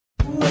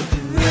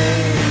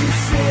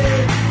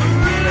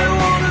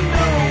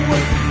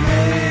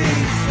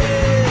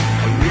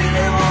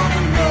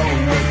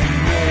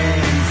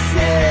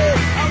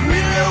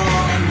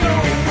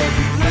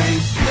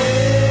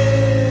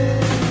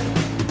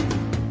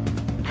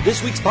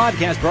This week's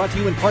podcast brought to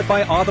you in part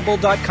by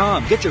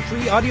Audible.com. Get your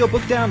free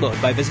audiobook download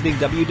by visiting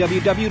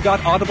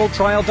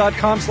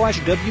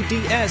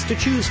www.audibletrial.com/WDS to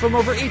choose from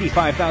over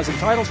 85,000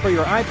 titles for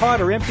your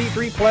iPod or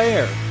MP3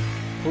 player.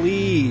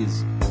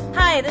 Please.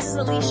 Hi, this is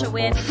Alicia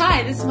Witt.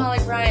 Hi, this is Molly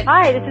Bryant.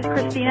 Hi, this is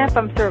Christina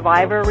from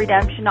Survivor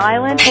Redemption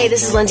Island. Hey,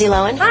 this is Lindsay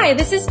Lohan. Hi,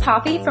 this is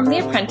Poppy from The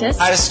Apprentice.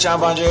 Hi, this is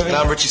John Bon Jovi. And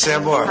I'm Richie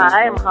Sambora.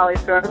 Hi, I'm Holly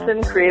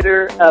Sorensen,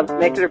 creator of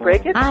Make It or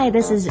Break It. Hi,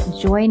 this is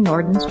Joy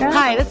Nordenstrup.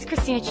 Hi, this is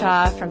Christina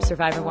Cha from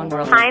Survivor One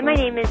World. Hi, my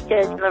name is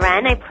Josie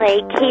Loren. I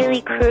play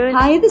Kaylee Cruz.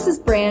 Hi, this is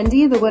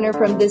Brandy, the winner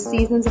from this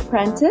season's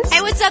Apprentice.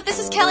 Hey, what's up? This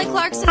is Kelly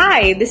Clarkson.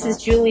 Hi, this is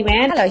Julie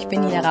Mann. Hallo, ich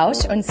bin Nina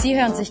Rausch und Sie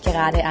hören sich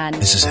gerade an.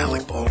 This is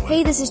Alec Baldwin.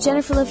 Hey, this is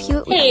Jennifer Love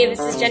Hewitt. Hey, this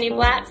is Jenny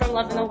Blatt from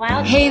Love in the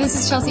Wild. Hey, this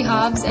is Chelsea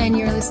Hobbs, and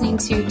you're listening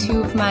to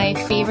two of my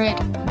favorite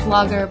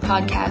blogger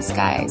podcast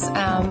guys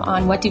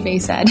on What Duvet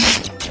Said.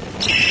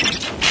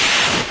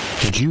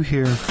 Did you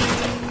hear?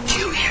 Did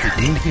you hear?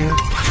 Did you hear?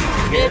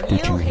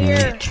 Did you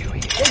hear? Did you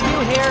hear?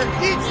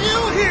 Did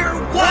you hear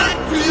What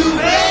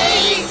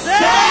Duvet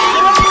Said?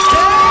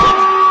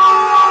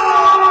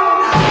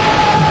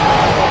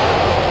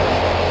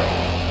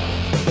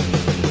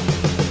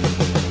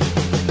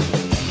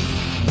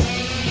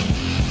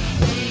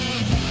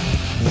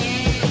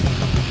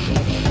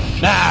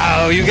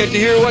 Now you get to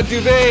hear what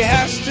Duvet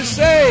has to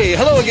say.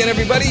 Hello again,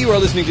 everybody. You are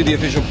listening to the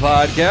official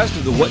podcast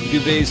of the What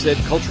Duvet Said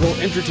Cultural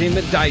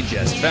Entertainment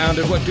Digest, found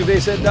at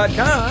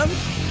whatduvetsaid.com.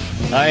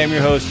 I am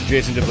your host,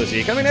 Jason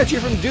Duplessis, coming at you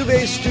from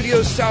Duvet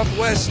Studios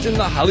Southwest in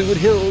the Hollywood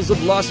Hills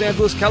of Los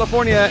Angeles,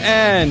 California.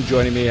 And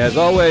joining me, as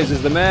always,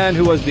 is the man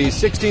who was the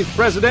 16th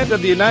President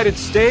of the United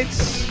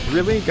States.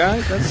 Really,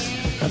 guys?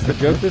 That's the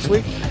joke this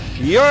week?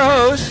 Your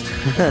host.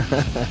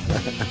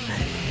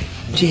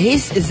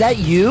 Jace, is that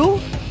you?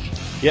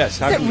 Yes. Is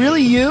that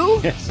really you?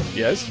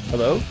 Yes.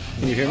 Hello?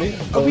 Can you hear me?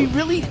 Are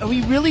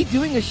we really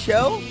doing a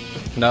show?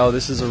 No,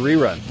 this is a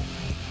rerun.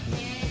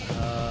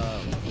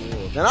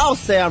 Cool. Then I'll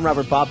say I'm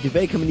Robert Bob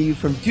Duvet, coming to you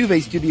from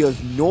Duvet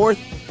Studios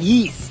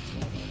Northeast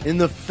in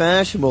the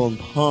fashionable and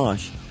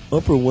posh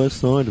Upper West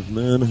Side of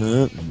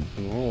Manhattan.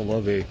 Oh,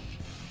 lovely.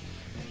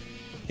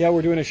 Yeah,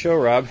 we're doing a show,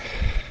 Rob.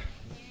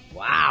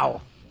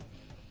 Wow.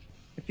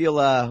 I feel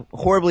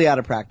horribly out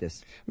of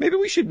practice. Maybe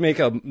we should make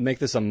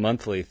this a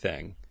monthly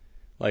thing.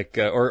 Like,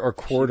 or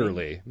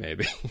quarterly,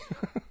 maybe.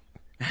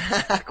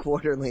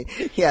 Quarterly.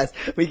 Yes.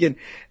 We can,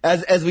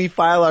 as we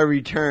file our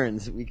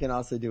returns, we can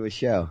also do a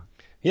show.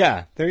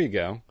 Yeah, there you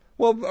go.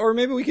 Well, or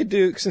maybe we could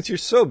do, since you're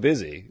so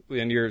busy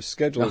and your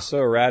schedule is so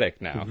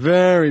erratic now.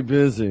 Very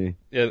busy.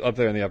 Up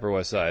there on the Upper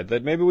West Side,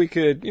 that maybe we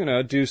could,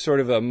 do sort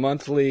of a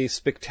monthly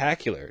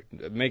spectacular.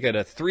 Make it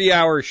a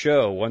 3-hour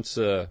show once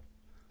a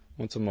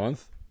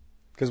month.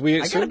 Because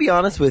I gotta be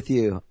honest with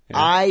you. Yeah.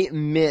 I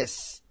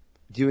miss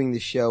doing the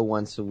show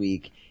once a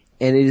week,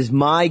 and it is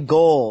my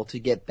goal to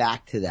get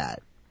back to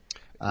that.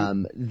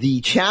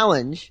 The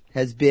challenge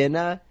has been,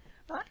 I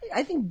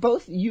think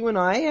both you and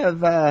I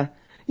have,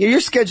 your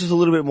schedule's a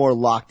little bit more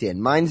locked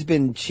in. Mine's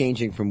been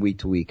changing from week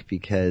to week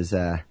because,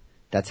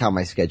 that's how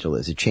my schedule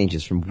is. It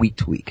changes from week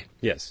to week.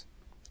 Yes.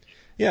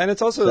 Yeah, and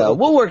it's also... So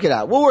we'll work it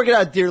out. We'll work it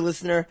out, dear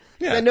listener.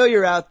 Yeah. I know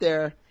you're out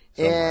there,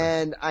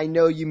 and I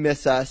know you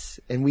miss us,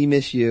 and we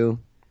miss you.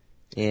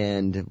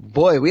 And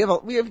boy, we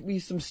have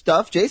some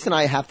stuff. Jason and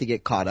I have to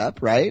get caught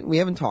up, right? We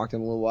haven't talked in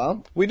a little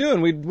while. We do,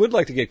 and we would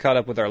like to get caught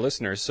up with our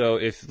listeners. So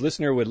if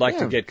listener would like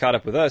to get caught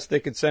up with us,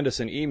 they could send us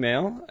an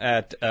email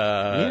at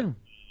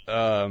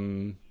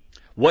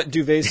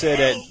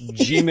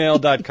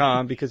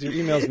whatduvetsaid@gmail.com because your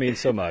emails mean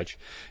so much.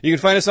 You can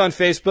find us on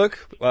Facebook.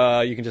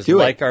 You can just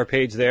like our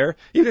page there.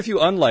 Even if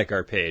you unlike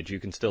our page, you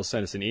can still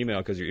send us an email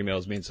because your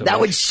emails mean so much. That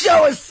would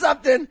show us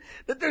something,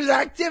 that there's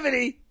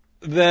activity.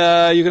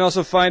 You can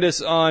also find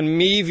us on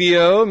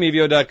Mevio,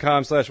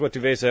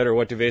 mevio.com/whatduvetsaid or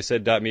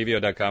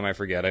whatduvetsaid.mevio.com. I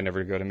forget. I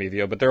never go to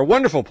Mevio, but they're a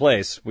wonderful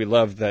place. We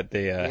love that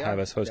they have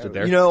us hosted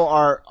there.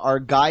 Our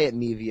guy at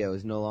Mevio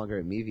is no longer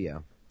at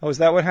Mevio. Oh, is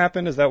that what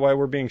happened? Is that why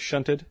we're being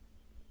shunted?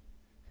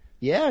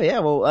 Yeah.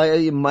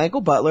 Well,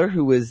 Michael Butler,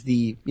 who was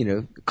the,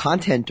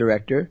 content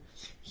director,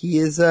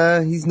 he's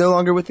no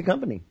longer with the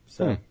company.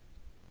 So.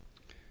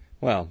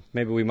 Well,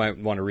 maybe we might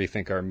want to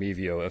rethink our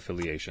Mevio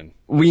affiliation.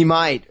 We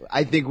might.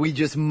 I think we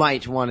just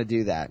might want to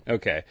do that.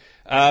 Okay.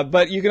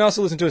 But you can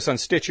also listen to us on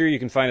Stitcher. You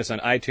can find us on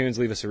iTunes.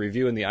 Leave us a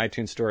review in the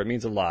iTunes store. It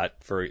means a lot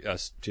for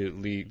us to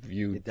leave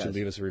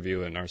us a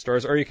review in our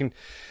stores. Or you can...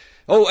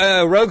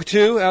 Rogue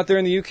 2 out there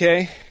in the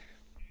UK.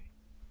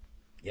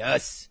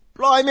 Yes.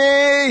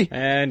 Blimey!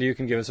 And you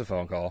can give us a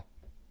phone call.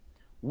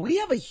 We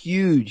have a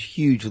huge,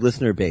 huge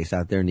listener base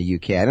out there in the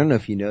UK. I don't know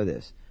if you know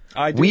this.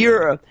 I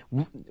do.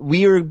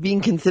 We are being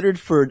considered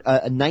for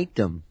a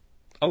knightdom.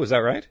 Oh, is that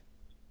right?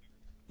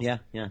 Yeah.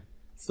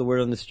 It's the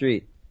word on the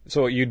street.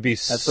 So you'd be...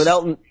 That's what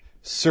Elton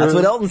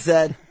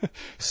said.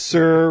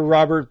 Sir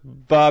Robert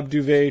Bob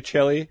Duvet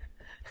Celli?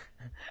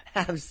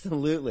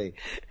 Absolutely.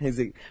 He's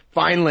like,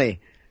 finally,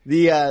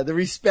 the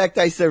respect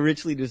I so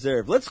richly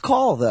deserve. Let's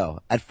call,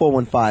 though, at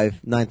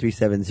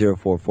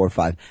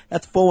 415-937-0445.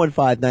 That's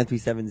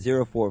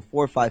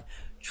 415-937-0445.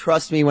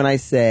 trust me when I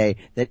say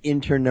that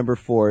intern number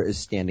 4 is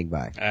standing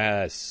by.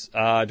 Yes.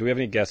 Do we have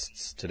any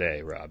guests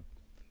today, Rob?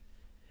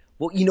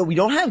 Well, we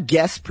don't have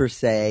guests per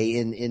se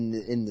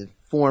in the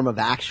form of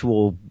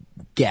actual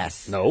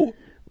guests. No.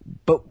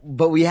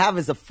 But we have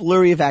is a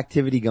flurry of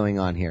activity going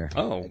on here.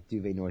 Oh. At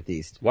Duvet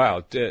Northeast.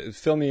 Wow.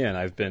 Fill me in.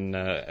 I've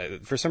been,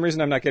 for some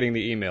reason I'm not getting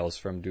the emails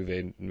from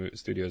Duvet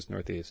Studios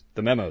Northeast.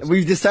 The memos.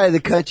 We've decided to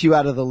cut you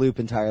out of the loop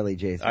entirely,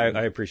 Jason.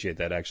 I appreciate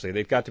that, actually.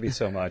 They've got to be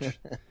so much.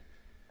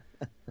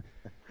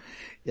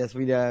 Yes,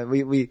 we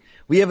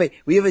have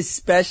a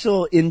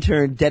special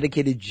intern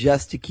dedicated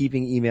just to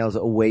keeping emails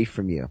away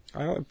from you.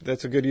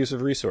 That's a good use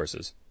of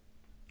resources.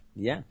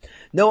 Yeah.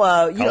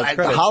 No,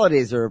 the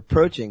holidays are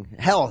approaching.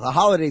 Hell, the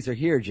holidays are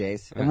here,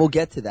 Jace, and we'll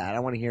get to that. I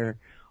want to hear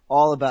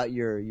all about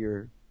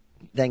your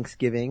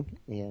Thanksgiving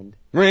and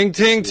ring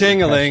ting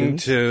ting-a-ling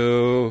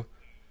too.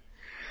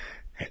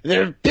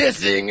 They're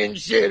pissing and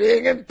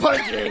shitting and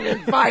punching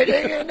and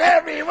fighting and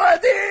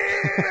everyone's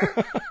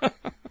here.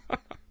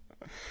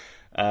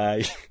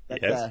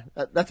 Yes.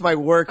 That's my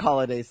work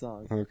holiday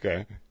song.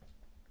 Okay.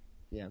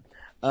 Yeah.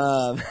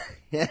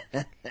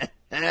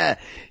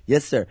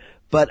 Yes, sir.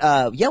 But,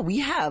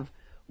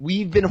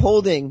 we've been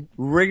holding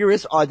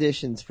rigorous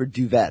auditions for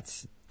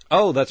Duvets.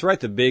 Oh, that's right.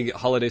 The big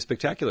holiday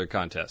spectacular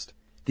contest.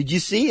 Did you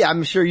see?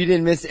 I'm sure you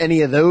didn't miss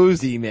any of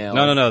those emails.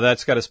 No.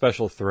 That's got a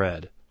special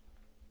thread.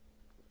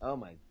 Oh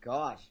my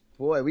gosh.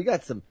 Boy, we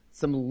got some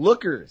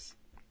lookers.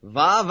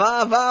 Va,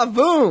 va, va,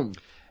 boom.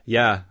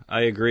 Yeah,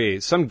 I agree.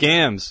 Some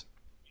gams.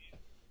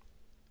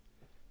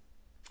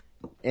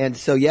 And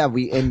so,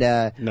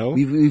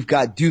 we've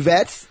got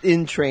Duvets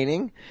in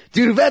training.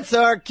 Duvets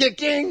are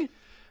kicking.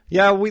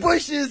 Yeah,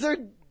 bushes are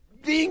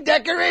being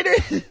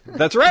decorated.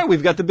 That's right.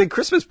 We've got the big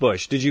Christmas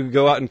bush. Did you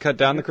go out and cut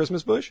down the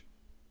Christmas bush?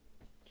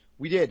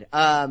 We did.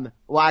 Well,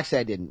 actually,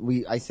 I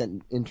didn't. I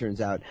sent interns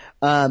out.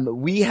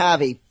 We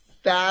have a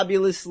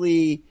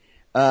fabulously,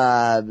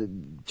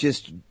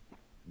 just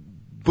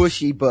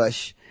bushy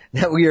bush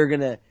that we are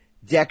gonna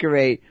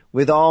decorate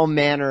with all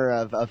manner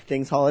of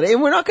things holiday.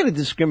 And we're not gonna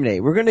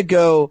discriminate. We're gonna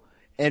go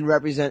and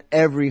represent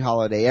every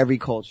holiday, every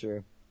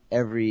culture,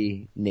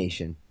 every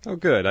nation. Oh,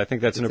 good. I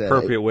think that's an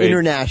appropriate way.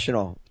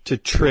 International. To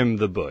trim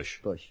the bush.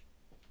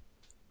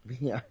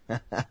 Yeah.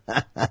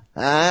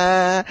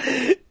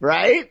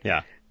 Right?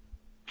 Yeah.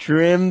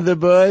 Trim the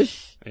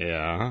bush.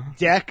 Yeah.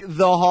 Deck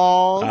the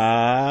halls.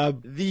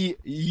 The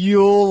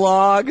Yule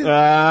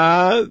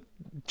log.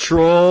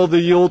 Troll the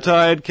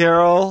Yuletide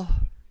carol.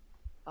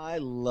 I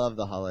love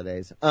the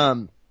holidays.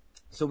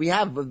 So we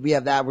have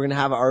that. We're gonna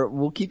have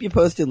we'll keep you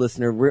posted,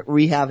 listener.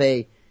 We have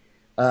a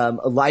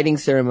lighting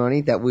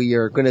ceremony that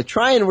we're gonna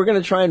try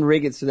and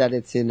rig it so that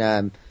it's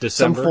in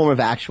some form of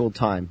actual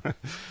time.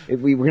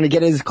 We're gonna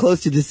get it as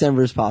close to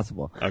December as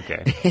possible.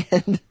 Okay.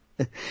 And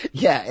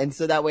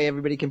so that way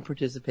everybody can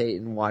participate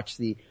and watch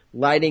the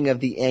lighting of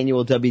the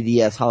annual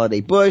WDS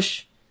holiday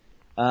bush.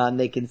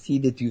 They can see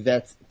the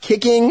Duvets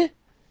kicking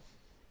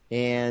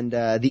and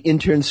the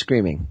interns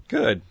screaming.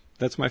 Good.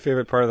 That's my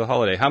favorite part of the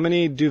holiday. How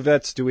many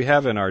Duvets do we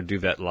have in our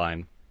Duvet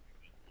line?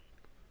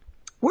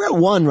 We're at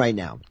 1 right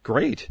now.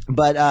 Great.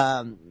 But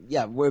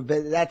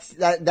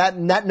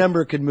that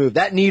number could move.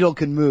 That needle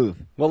could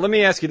move. Well, let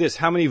me ask you this: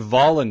 how many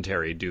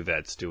voluntary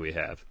Duvets do we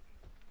have?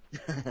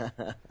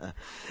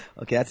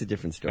 Okay, that's a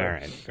different story. All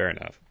right, fair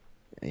enough.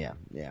 Yeah.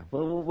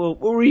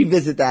 We'll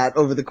revisit that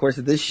over the course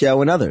of this show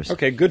and others.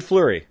 Okay, good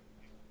flurry.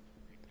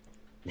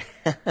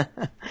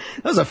 That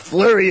was a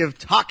flurry of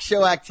talk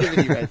show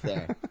activity right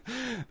there.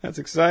 That's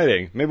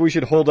exciting. Maybe we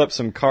should hold up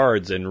some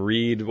cards and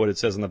read what it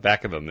says on the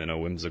back of them in a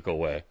whimsical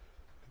way.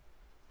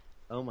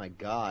 Oh my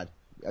God.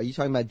 Are you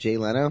talking about Jay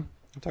Leno?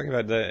 I'm talking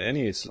about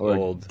any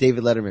old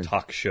David Letterman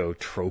talk show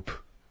trope.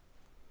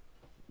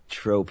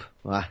 Trope.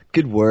 Ah,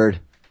 good word.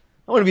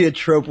 I want to be a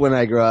trope when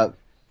I grow up.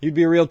 You'd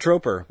be a real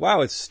troper.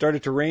 Wow, it's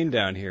started to rain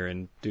down here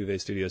in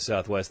Duvet Studios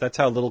Southwest. That's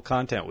how little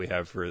content we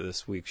have for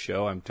this week's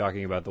show. I'm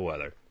talking about the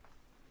weather.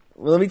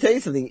 Well, let me tell you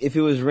something. If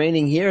it was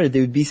raining here,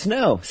 there would be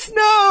snow.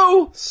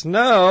 Snow!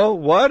 Snow?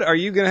 What? Are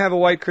you going to have a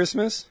white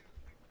Christmas?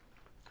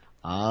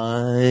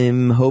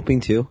 I'm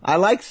hoping to. I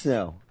like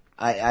snow.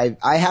 I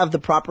have the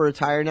proper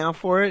attire now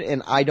for it,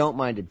 and I don't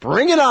mind it.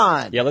 Bring it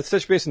on! Yeah, let's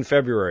touch base in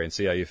February and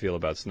see how you feel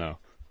about snow.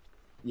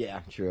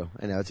 Yeah, true.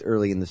 I know it's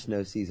early in the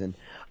snow season.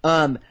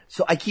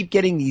 So I keep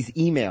getting these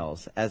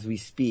emails as we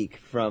speak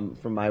from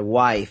my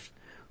wife,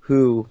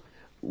 who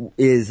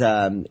is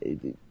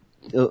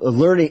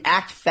learning.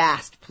 Act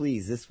fast,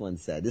 please. This one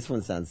said. This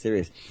one sounds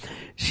serious.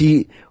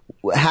 She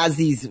has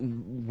these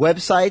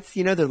websites.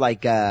 You know, they're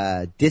like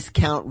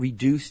discount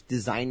reduced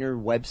designer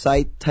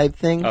website type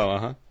things. Oh,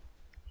 uh-huh.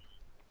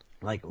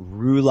 Like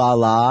Rue La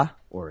La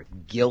or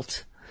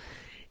Guilt,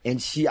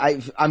 and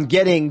I'm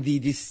getting the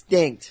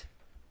distinct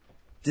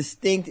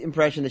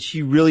impression that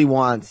she really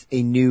wants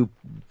a new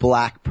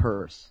black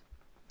purse.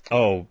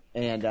 Oh.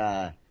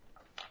 And,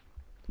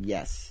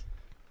 yes.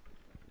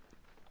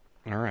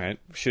 All right.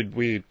 Should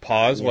we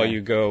pause while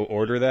you go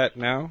order that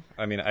now?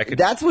 I mean, I could.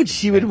 That's what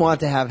she would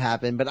want to have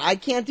happen, but I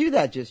can't do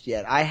that just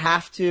yet. I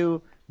have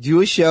to do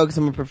a show because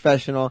I'm a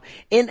professional.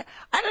 And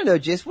I don't know,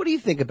 Jace, what do you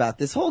think about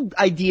this whole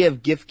idea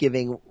of gift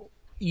giving?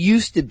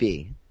 Used to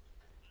be,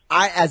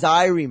 as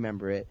I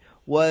remember it,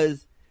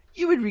 was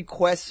you would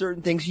request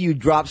certain things, you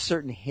drop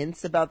certain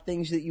hints about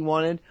things that you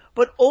wanted,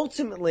 but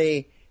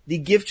ultimately the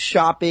gift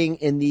shopping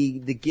and the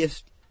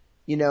gift,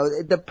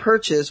 the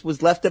purchase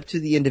was left up to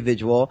the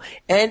individual,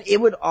 and it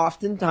would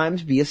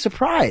oftentimes be a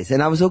surprise,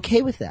 and I was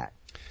okay with that.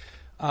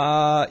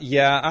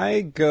 Yeah,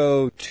 I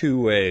go two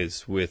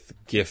ways with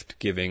gift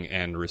giving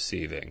and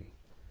receiving.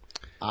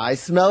 I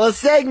smell a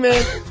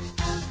segment.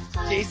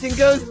 Jason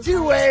goes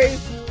two ways.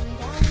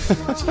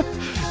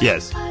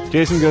 Yes,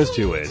 Jason goes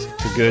two ways.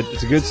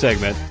 It's a good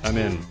segment. I'm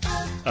in.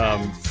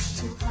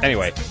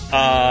 Anyway,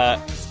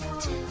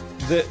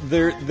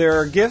 there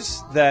are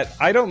gifts that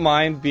I don't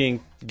mind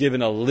being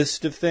given a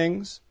list of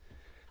things.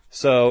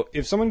 So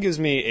if someone gives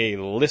me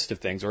a list of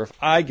things, or if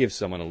I give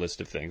someone a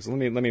list of things, let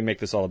me make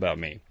this all about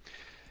me.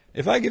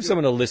 If I give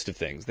someone a list of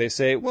things, they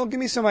say, well, give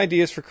me some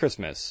ideas for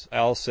Christmas.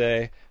 I'll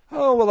say,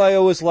 oh, well, I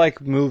always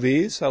like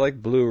movies. I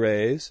like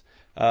Blu-rays.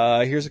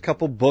 Here's a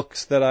couple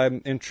books that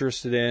I'm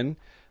interested in.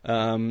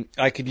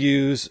 I could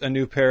use a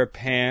new pair of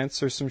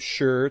pants or some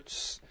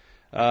shirts.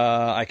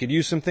 I could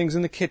use some things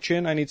in the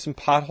kitchen. I need some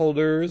pot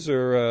holders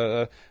or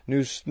a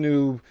new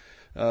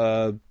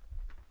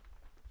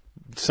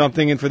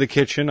something in for the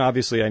kitchen.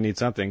 Obviously, I need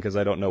something because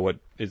I don't know what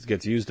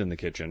gets used in the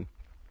kitchen.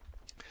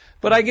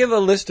 But I give a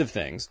list of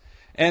things.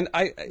 And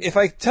if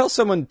I tell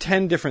someone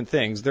 10 different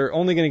things, they're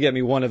only going to get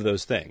me one of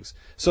those things.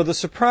 So the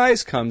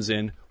surprise comes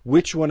in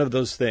which one of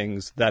those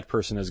things that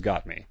person has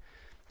got me.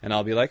 And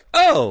I'll be like,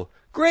 oh,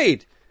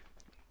 great.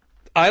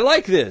 I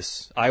like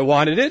this. I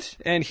wanted it,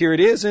 and here it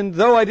is. And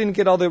though I didn't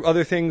get all the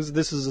other things,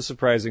 this is a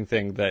surprising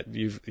thing that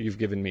you've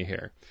given me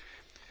here.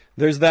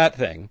 There's that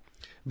thing.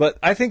 But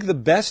I think the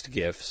best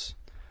gifts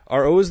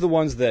are always the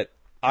ones that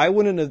I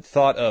wouldn't have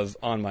thought of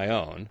on my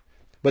own,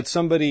 but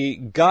somebody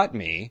got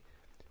me,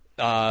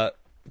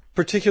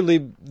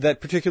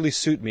 particularly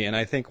suit me, and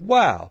I think,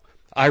 wow,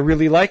 I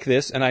really like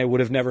this, and I would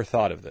have never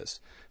thought of this.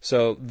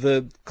 So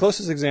the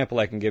closest example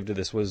I can give to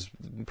this was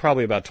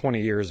probably about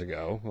 20 years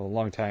ago, a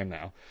long time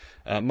now.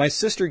 My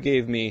sister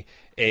gave me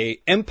a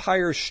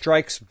Empire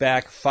Strikes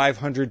Back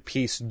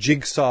 500-piece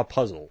jigsaw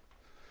puzzle,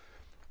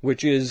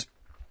 which is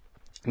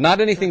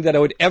not anything that I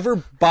would ever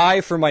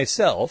buy for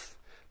myself,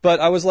 but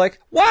I was like,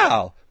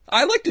 wow,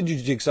 I like to do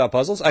jigsaw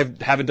puzzles. I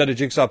haven't done a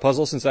jigsaw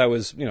puzzle since I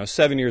was,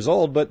 7 years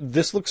old, but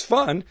this looks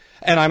fun.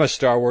 And I'm a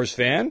Star Wars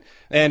fan,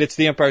 and it's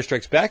The Empire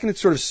Strikes Back, and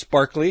it's sort of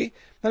sparkly.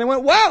 And I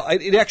went, wow,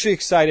 it actually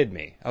excited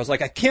me. I was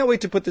like, I can't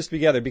wait to put this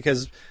together,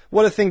 because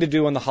what a thing to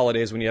do on the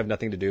holidays when you have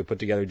nothing to do, put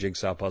together a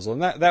jigsaw puzzle.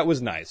 And that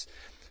was nice.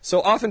 So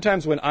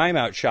oftentimes when I'm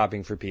out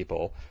shopping for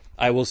people,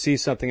 I will see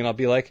something and I'll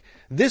be like,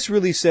 this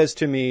really says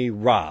to me,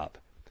 Rob.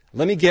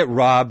 Let me get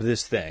Rob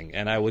this thing.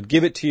 And I would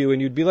give it to you and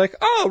you'd be like,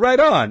 oh, right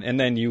on. And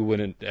then you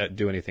wouldn't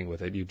do anything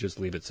with it. You'd just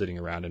leave it sitting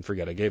around and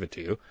forget I gave it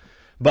to you.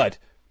 But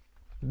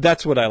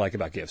that's what I like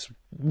about gifts.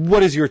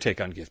 What is your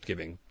take on gift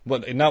giving?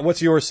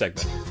 What's your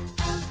segment?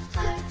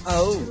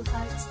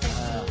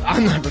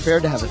 I'm not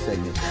prepared to have a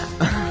segment.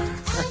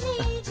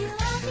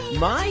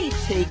 My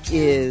take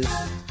is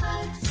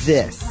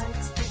this.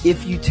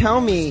 If you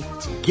tell me,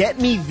 get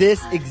me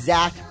this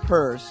exact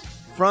purse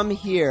from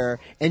here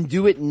and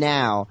do it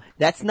now,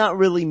 that's not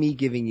really me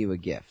giving you a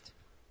gift.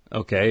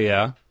 Okay,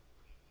 yeah.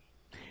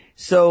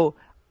 So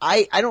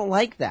I don't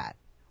like that.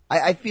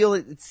 I feel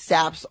it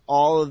saps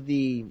all of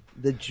the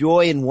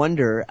joy and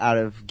wonder out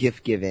of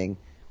gift giving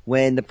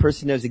when the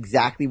person knows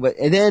exactly what,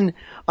 and then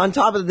on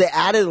top of the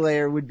added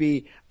layer would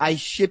be, I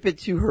ship it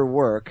to her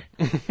work.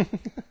 And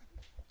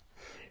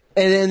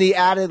then the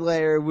added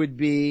layer would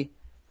be,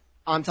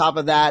 on top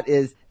of that,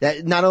 is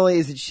that not only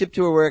is it shipped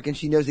to her work and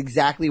she knows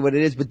exactly what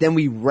it is, but then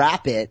we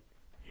wrap it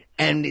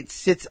and it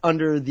sits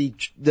under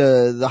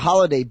the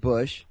holiday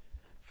bush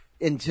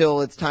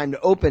until it's time to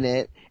open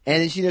it,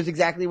 and then she knows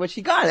exactly what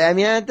she got. I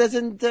mean,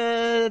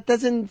 it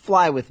doesn't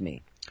fly with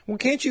me. Well,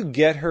 can't you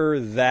get her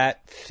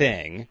that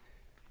thing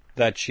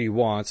that she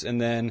wants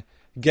and then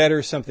get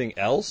her something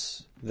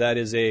else that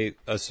is a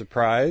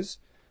surprise?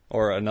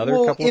 Or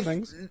another couple of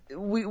things?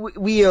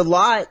 We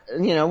allot,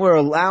 we're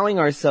allowing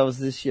ourselves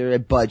this year a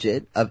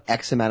budget of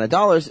X amount of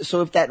dollars.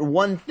 So if that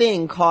one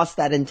thing costs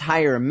that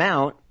entire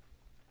amount,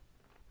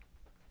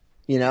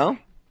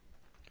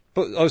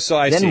 But, so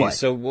I see. What?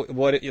 So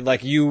what,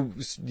 like you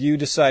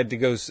decide to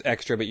go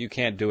extra, but you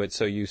can't do it.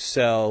 So you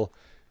sell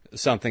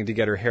something to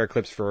get her hair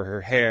clips for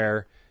her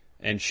hair.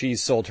 And she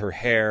sold her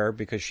hair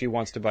because she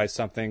wants to buy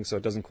something, so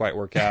it doesn't quite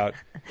work out.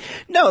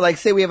 No, like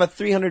say we have a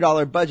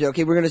 $300 budget.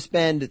 Okay, we're going to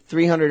spend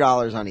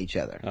 $300 on each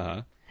other.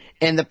 Uh-huh.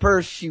 And the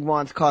purse she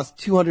wants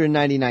costs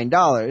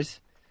 $299.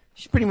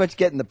 She's pretty much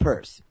getting the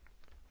purse.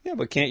 Yeah,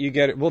 but can't you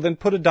get it? Well, then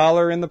put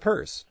 $1 in the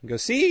purse. Go,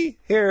 see?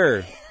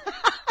 Here.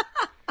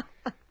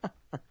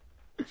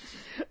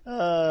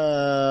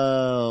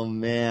 Oh,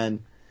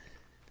 man.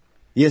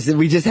 Yes,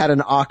 we just had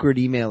an awkward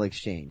email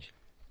exchange.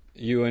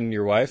 You and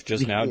your wife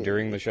just now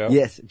during the show?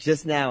 Yes,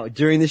 just now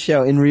during the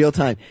show in real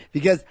time.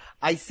 Because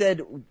I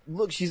said,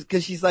 look,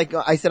 she's like,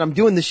 I said, I'm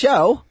doing the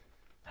show.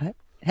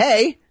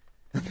 Hey,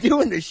 I'm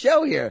doing the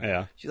show here.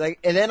 Yeah. She's like,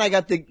 and then I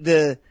got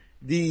the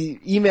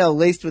email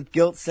laced with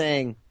guilt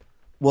saying,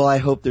 well, I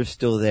hope they're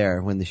still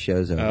there when the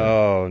show's over.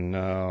 Oh,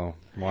 no.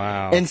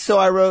 Wow. And so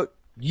I wrote,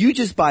 you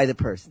just buy the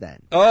purse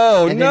then.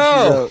 Oh, and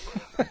no.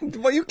 Then she wrote,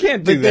 well, you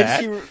can't do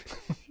that.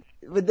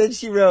 But then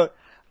she wrote,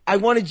 I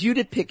wanted you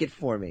to pick it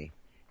for me.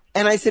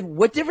 And I said,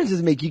 what difference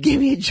does it make? You gave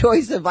me a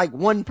choice of like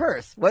one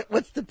purse.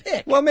 What's the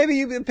pick? Well, maybe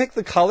you pick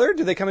the color.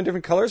 Do they come in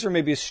different colors or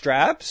maybe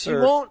straps? She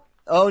won't.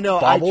 Oh, no,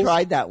 baubles? I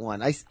tried that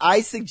one.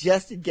 I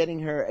suggested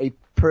getting her a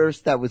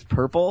purse that was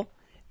purple,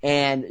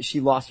 and she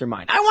lost her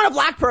mind. I want a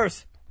black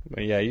purse.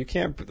 But yeah, you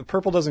can't. The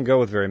purple doesn't go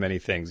with very many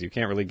things. You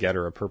can't really get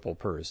her a purple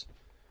purse.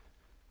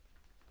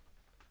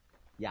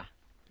 Yeah.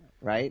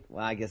 Right?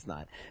 Well, I guess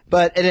not.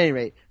 But at any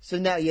rate, so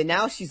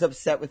now she's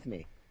upset with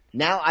me.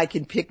 Now I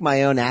can pick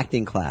my own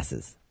acting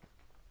classes.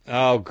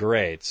 Oh,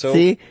 great. So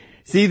See,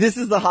 this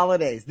is the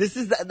holidays. This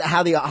is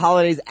how the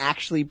holidays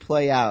actually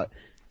play out.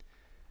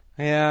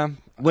 Yeah.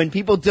 When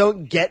people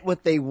don't get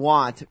what they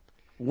want,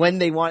 when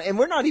they want, and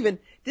we're not even,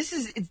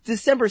 it's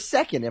December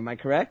 2nd, am I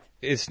correct?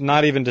 It's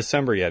not even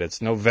December yet.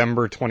 It's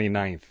November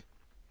 29th.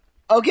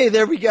 Okay,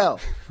 there we go.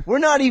 We're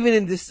not even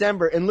in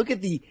December, and look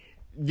at the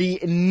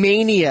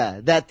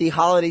mania that the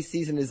holiday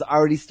season is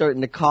already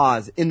starting to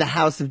cause in the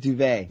House of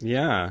Duvet.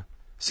 Yeah.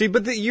 See,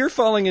 but you're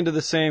falling into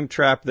the same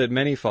trap that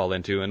many fall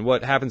into, and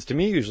what happens to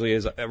me usually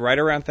is right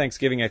around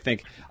Thanksgiving, I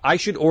think, I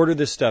should order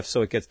this stuff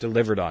so it gets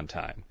delivered on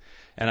time.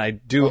 And I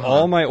do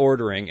all my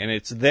ordering, and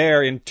it's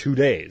there in 2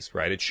 days,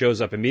 right? It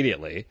shows up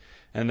immediately.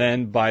 And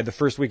then by the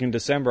first week in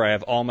December, I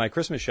have all my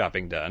Christmas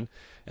shopping done.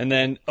 And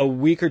then a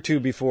week or two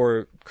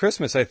before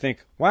Christmas, I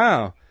think,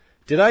 wow,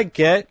 did I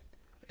get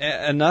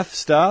enough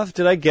stuff?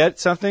 Did I get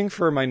something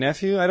for my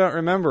nephew? I don't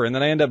remember. And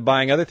then I end up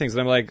buying other things.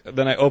 And I'm like,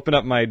 then I open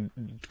up my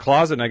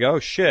closet and I go, oh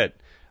shit,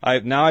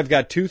 now I've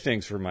got 2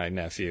 things for my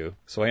nephew.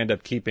 So I end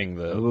up keeping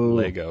the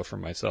Lego for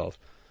myself.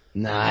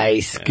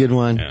 Nice. Yeah, good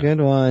one. Yeah.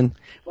 Good one.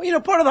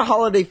 Well, part of the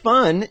holiday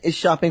fun is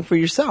shopping for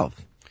yourself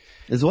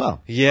as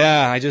well.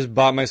 Yeah. I just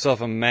bought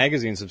myself a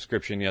magazine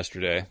subscription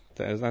yesterday.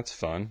 That's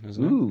fun,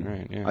 isn't it?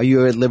 Right, yeah. Are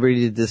you at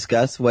liberty to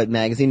discuss what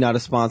magazine? Not a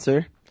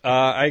sponsor.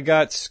 I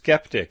got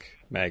Skeptic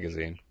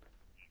magazine.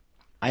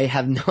 I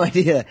have no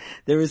idea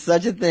there was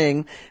such a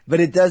thing, but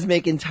it does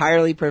make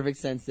entirely perfect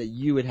sense that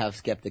you would have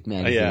Skeptic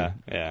magazine.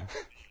 Yeah,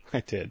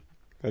 I did.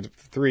 A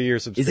 3-year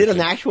subscription. Is it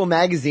an actual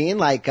magazine,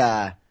 like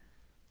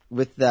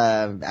with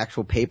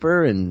actual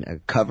paper and a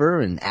cover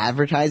and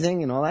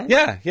advertising and all that?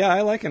 Yeah,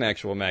 I like an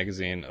actual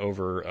magazine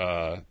over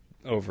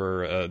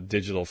a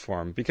digital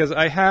form because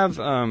I have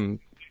I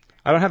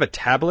don't have a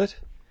tablet,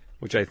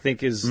 which I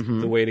think is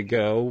the way to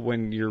go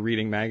when you're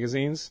reading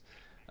magazines.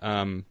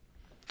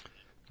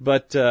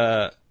 But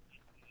I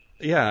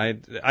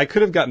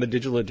could have gotten the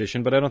digital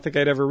edition, but I don't think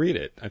I'd ever read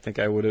it. I think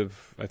I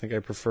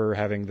prefer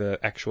having the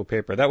actual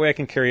paper. That way I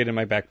can carry it in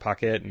my back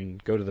pocket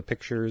and go to the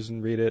pictures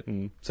and read it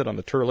and sit on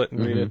the turlet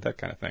and read it, that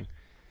kind of thing.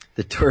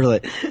 The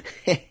turlet.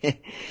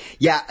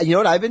 Yeah, you know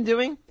what I've been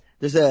doing?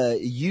 There's a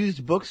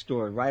used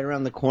bookstore right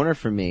around the corner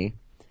from me.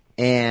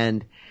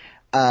 And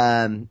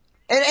by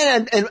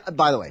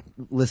the way,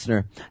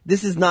 listener,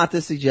 this is not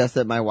to suggest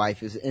that my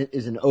wife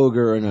is an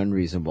ogre and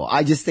unreasonable.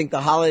 I just think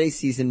the holiday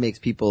season makes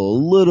people a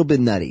little bit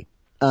nutty.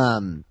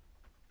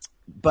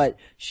 But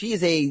she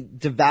is a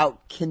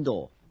devout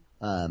Kindle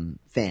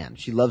fan.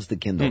 She loves the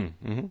Kindle.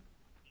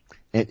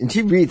 And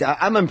she reads.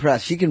 I'm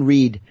impressed. She can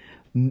read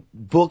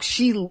books.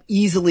 She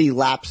easily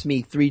laps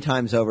me 3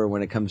 times over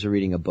when it comes to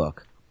reading a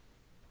book.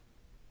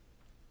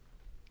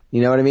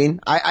 You know what I mean?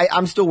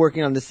 I'm still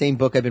working on the same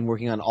book I've been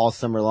working on all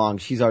summer long.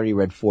 She's already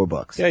read 4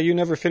 books. Yeah, you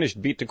never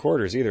finished Beat to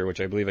Quarters either, which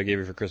I believe I gave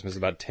you for Christmas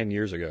about 10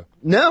 years ago.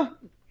 No.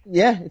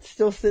 Yeah, it's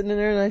still sitting in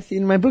there and I see it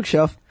in my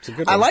bookshelf. It's a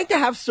good one. I like to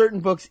have certain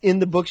books in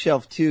the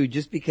bookshelf too,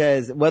 just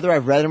because whether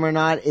I've read them or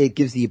not, it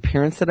gives the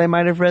appearance that I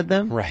might have read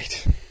them.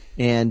 Right.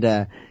 And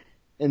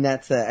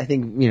that's, I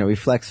think,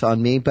 reflects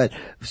on me. But,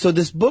 so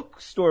this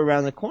bookstore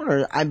around the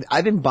corner,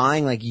 I've been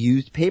buying like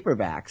used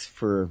paperbacks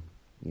for,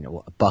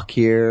 $1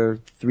 here,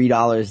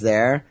 $3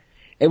 there,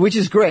 which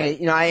is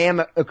great. I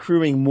am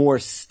accruing more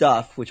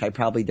stuff, which I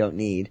probably don't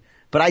need.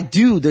 But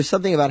there's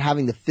something about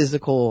having the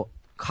physical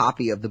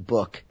copy of the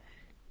book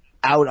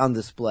out on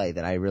display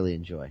that I really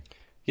enjoy.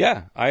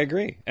 Yeah, I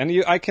agree.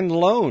 And I can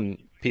loan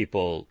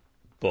people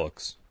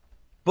books.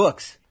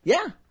 Books,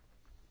 yeah.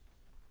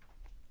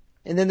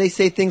 And then they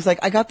say things like,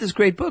 I got this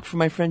great book from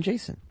my friend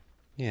Jason.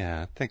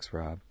 Yeah, thanks,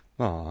 Rob.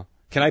 Aw.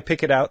 Can I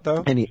pick it out,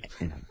 though?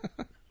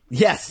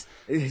 Yes,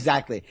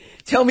 exactly.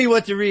 Tell me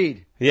what to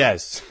read.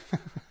 Yes,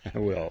 I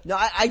will. No,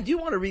 I do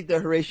want to read the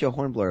Horatio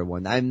Hornblower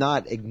one. I'm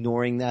not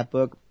ignoring that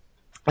book.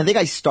 I think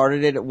I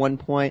started it at one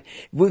point.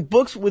 With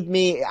books with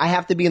me, I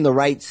have to be in the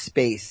right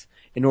space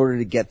in order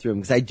to get through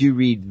them because I do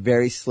read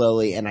very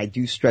slowly and I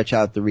do stretch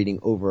out the reading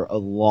over a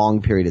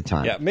long period of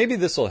time. Yeah, maybe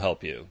this will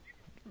help you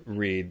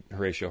read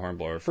Horatio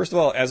Hornblower. First of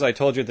all, as I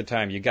told you at the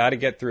time, you got to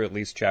get through at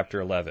least chapter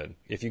 11.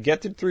 If you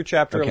get through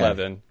chapter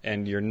 11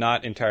 and you're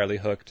not entirely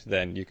hooked,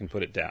 then you can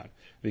put it down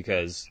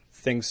because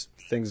things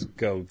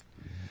go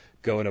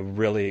in a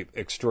really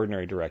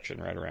extraordinary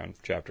direction right around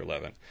chapter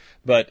 11.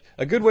 But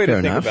a good way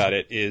to think about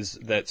it is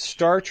that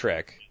Star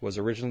Trek was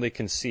originally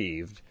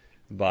conceived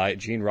by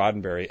Gene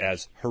Roddenberry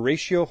as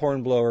Horatio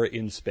Hornblower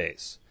in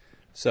space.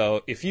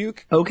 So if you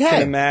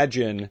can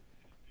imagine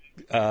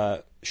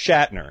William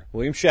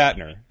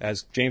Shatner,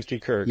 as James T.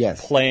 Kirk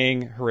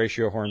playing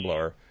Horatio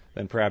Hornblower,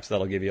 then perhaps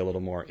that'll give you a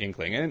little more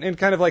inkling. And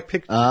kind of like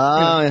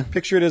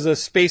picture it as a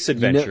space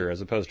adventure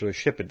as opposed to a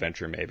ship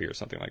adventure maybe or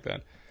something like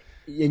that.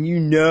 And you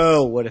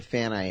know what a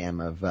fan I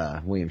am of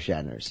William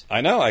Shatner's.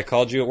 I know. I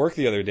called you at work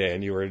the other day,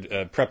 and you were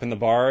prepping the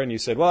bar, and you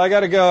said, "Well, I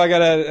gotta go. I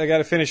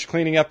gotta finish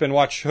cleaning up and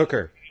watch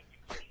Hooker."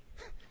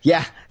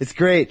 Yeah, it's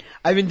great.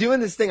 I've been doing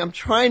this thing. I'm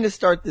trying to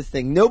start this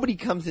thing. Nobody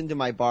comes into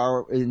my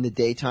bar in the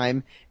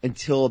daytime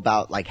until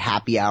about like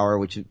happy hour,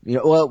 which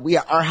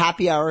our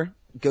happy hour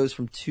goes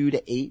from 2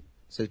 to 8,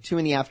 so 2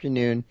 in the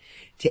afternoon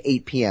to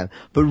 8 p.m.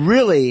 But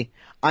really,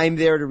 I'm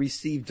there to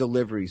receive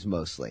deliveries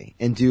mostly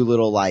and do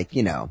little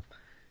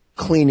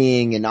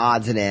cleaning and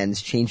odds and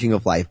ends, changing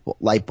of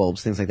light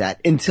bulbs, things like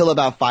that, until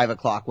about 5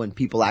 o'clock when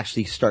people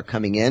actually start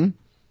coming in.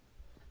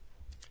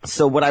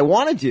 So what I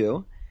want to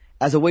do,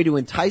 as a way to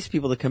entice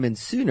people to come in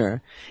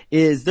sooner,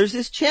 is there's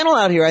this channel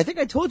out here. I think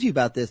I told you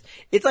about this.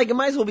 It's like, it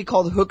might as well be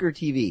called Hooker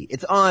TV.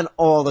 It's on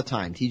all the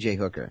time, TJ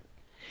Hooker.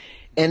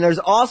 And there's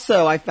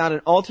also, I found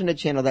an alternate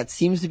channel that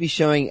seems to be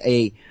showing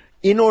a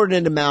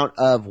inordinate amount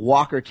of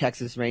Walker,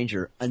 Texas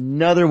Ranger,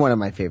 another one of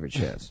my favorite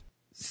shows,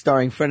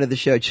 starring friend of the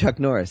show, Chuck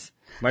Norris.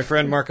 My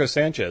friend Marco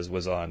Sanchez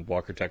was on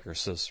Walker,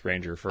 Texas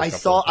Ranger for a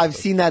couple I've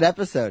seen that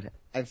episode.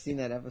 I've seen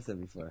that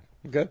episode before.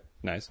 Good.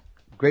 Nice.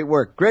 Great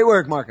work,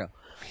 Marco.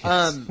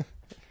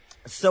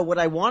 So what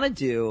I want to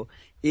do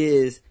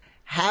is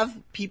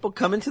have people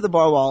come into the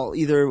bar while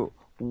either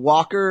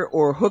Walker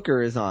or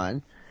Hooker is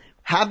on,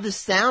 have the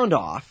sound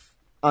off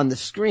on the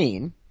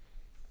screen.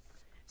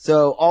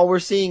 So all we're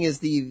seeing is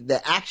the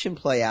action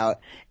play out.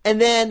 And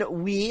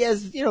then we,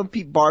 as,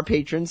 bar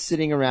patrons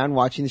sitting around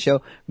watching the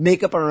show,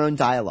 make up our own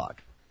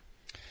dialogue.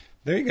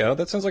 There you go.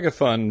 That sounds like a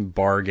fun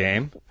bar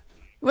game.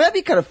 Well, that'd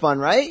be kind of fun,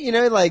 right?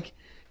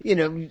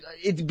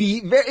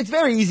 It's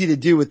very easy to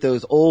do with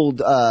those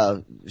old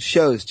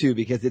shows too,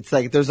 because it's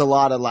like there's a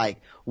lot of like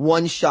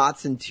 1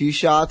 shots and 2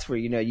 shots where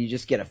you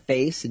just get a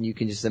face and you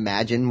can just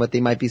imagine what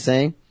they might be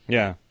saying.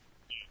 Yeah.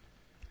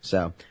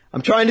 So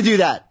I'm trying to do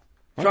that.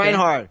 Trying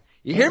hard.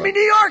 You hear me, New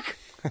York?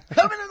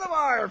 Come into the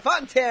bar,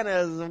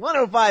 Fontana's,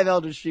 105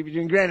 Elder Street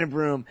between Grand and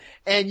Broome,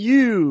 and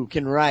you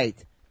can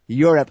write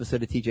your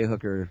episode of TJ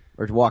Hooker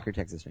or Walker,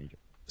 Texas Ranger.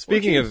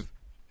 Speaking of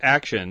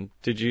action,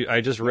 I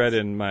just read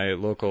in my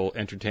local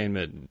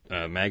entertainment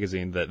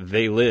magazine that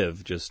They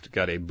Live just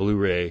got a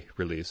Blu-ray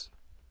release.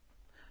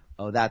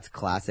 Oh, that's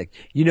classic.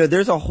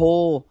 There's a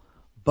whole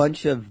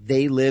bunch of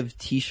They Live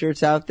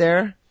t-shirts out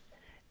there,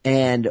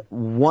 and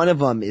one of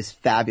them is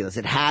fabulous.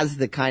 It has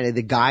the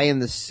guy in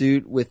the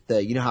suit with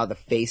how the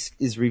face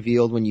is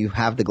revealed when you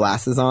have the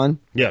glasses on?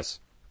 Yes.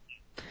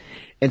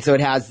 And so it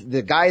has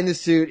the guy in the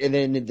suit and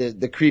then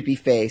the creepy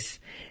face.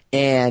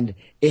 And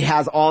it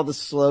has all the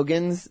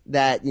slogans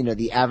that,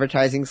 the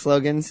advertising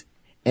slogans.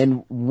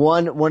 And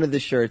one of the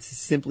shirts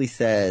simply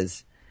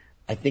says,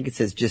 I think it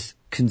says just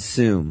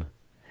consume.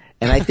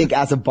 And I think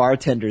as a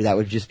bartender, that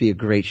would just be a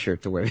great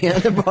shirt to wear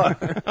behind the bar.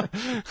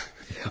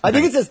 I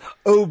think it says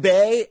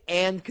obey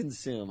and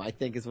consume, I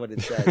think is what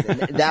it says.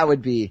 And that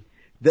would be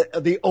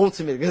the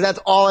ultimate, because that's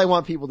all I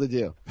want people to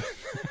do.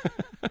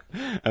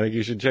 I think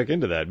you should check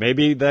into that.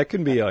 Maybe that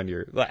can be on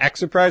your act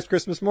surprise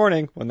Christmas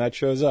morning when that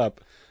shows up.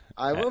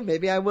 I will.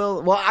 Maybe I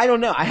will. Well, I don't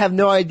know. I have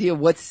no idea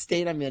what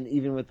state I'm in,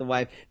 even with the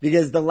wife,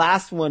 because the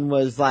last one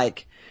was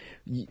like,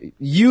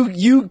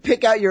 you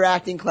pick out your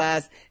acting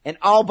class and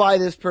I'll buy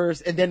this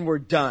purse and then we're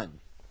done.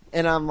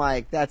 And I'm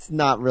like, that's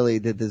not really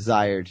the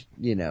desired,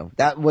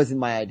 that wasn't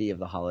my idea of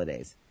the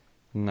holidays.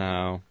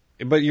 No.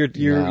 But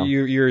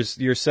you're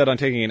set on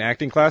taking an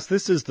acting class?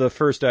 This is the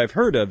first I've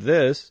heard of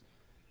this.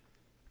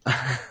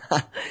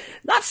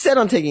 Not set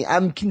on taking,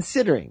 I'm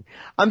considering.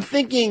 I'm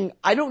thinking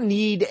I don't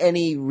need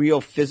any real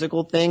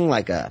physical thing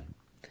like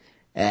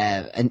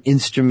an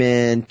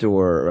instrument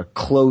or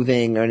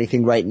clothing or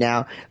anything right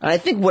now. And I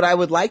think what I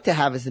would like to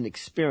have is an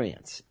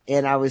experience.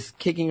 And I was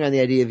kicking around the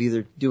idea of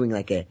either doing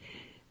like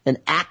an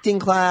acting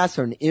class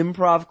or an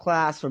improv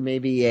class or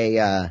maybe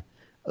a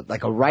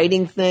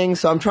writing thing.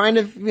 So I'm trying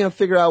to,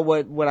 figure out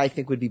what I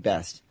think would be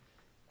best.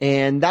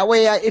 And that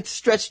way it's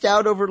stretched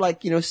out over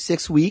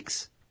 6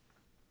 weeks.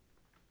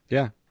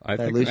 Yeah. I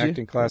think an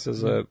acting class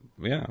is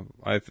yeah.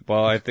 I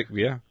think.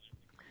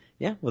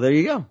 Yeah, well, there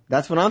you go.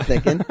 That's what I'm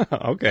thinking.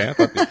 Okay. I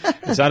thought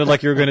it sounded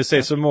like you were going to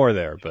say some more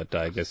there, but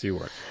I guess you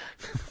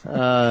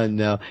weren't.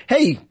 No.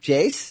 Hey,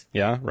 Jace.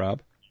 Yeah,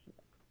 Rob?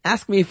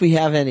 Ask me if we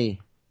have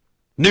any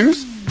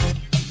news?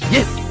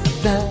 Yes,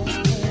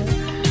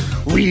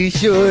 we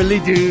surely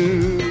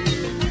do.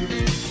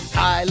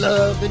 I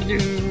love the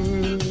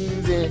news.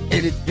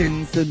 And it's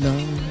been so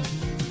long.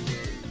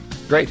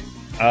 Great.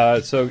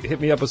 So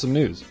hit me up with some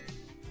news.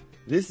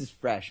 This is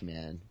fresh,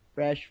 man.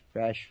 Fresh.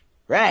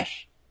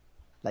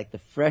 Like the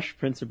Fresh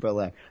Prince of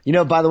Bel-Air. You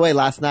know, by the way,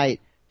 last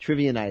night,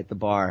 trivia night at the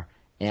bar,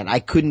 and I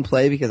couldn't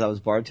play because I was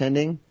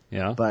bartending.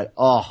 Yeah. But,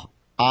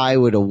 I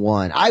would have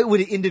won. I would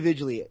have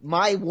individually,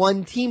 my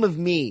one team of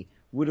me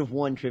would have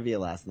won trivia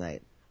last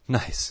night.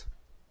 Nice.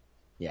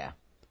 Yeah.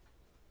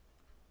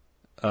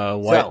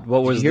 What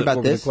was the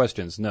the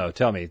questions? No,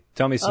 tell me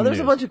some news. There's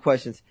a bunch of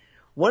questions.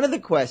 One of the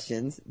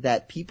questions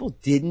that people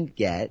didn't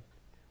get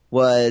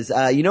was,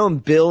 in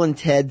Bill and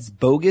Ted's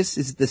Bogus,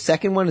 is it the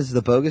second one is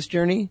the Bogus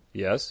Journey?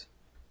 Yes.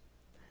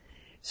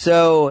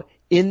 So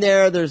in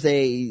there's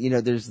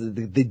there's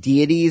the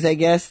deities, I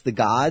guess, the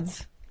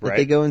gods that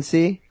they go and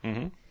see.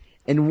 Mm-hmm.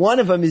 And one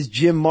of them is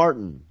Jim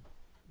Martin.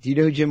 Do you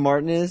know who Jim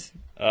Martin is?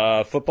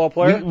 Football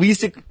player? We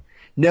used to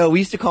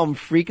call him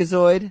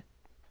Freakazoid.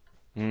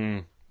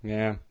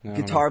 Yeah.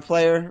 Guitar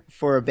player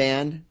for a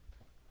band.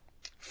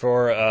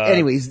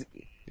 Anyways.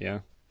 Yeah.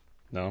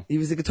 No. He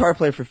was a guitar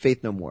player for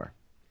Faith No More.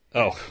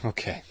 Oh,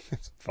 okay.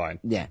 Fine.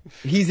 Yeah.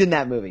 He's in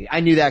that movie. I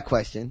knew that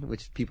question,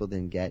 which people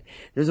didn't get.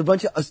 There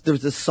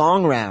was a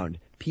song round.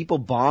 People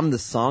bombed the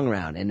song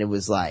round, and it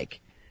was like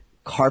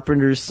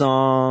Carpenter's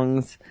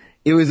songs.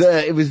 It was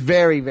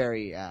very,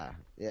 very,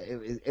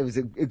 it was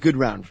a good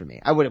round for me.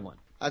 I would have won.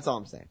 That's all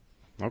I'm saying.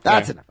 Okay.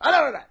 That's enough. I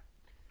know that.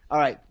 All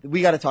right.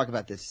 We got to talk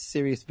about this.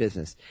 Serious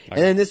business. Okay.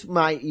 And then this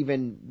might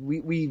even,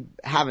 we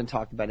haven't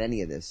talked about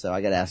any of this, so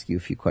I got to ask you a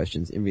few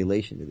questions in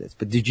relation to this.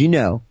 But did you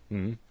know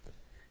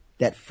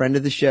that friend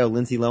of the show,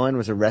 Lindsay Lohan,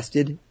 was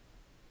arrested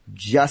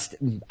just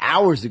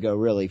hours ago,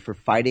 really, for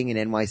fighting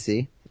in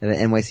NYC, at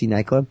an NYC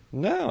nightclub?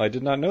 No, I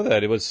did not know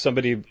that. It was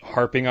somebody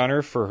harping on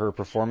her for her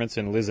performance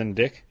in Liz and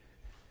Dick.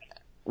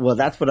 Well,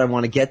 that's what I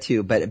want to get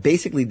to, but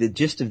basically the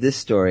gist of this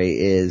story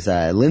is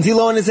Lindsay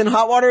Lohan is in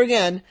hot water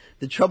again.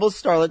 The troubled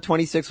starlet,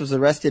 26, was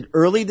arrested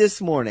early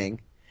this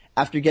morning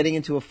after getting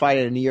into a fight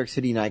at a New York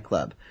City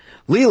nightclub.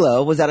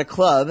 Lilo was at a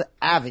club,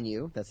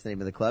 Avenue, that's the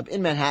name of the club,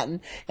 in Manhattan,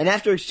 and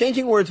after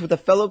exchanging words with a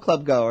fellow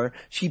clubgoer,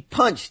 she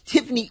punched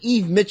Tiffany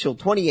Eve Mitchell,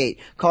 28,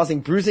 causing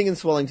bruising and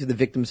swelling to the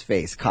victim's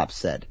face, cops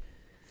said.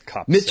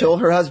 Mitchell,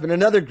 her husband,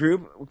 another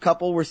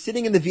couple were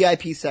sitting in the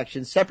VIP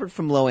section, separate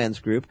from Lohan's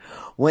group,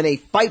 when a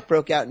fight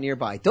broke out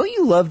nearby. Don't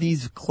you love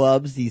these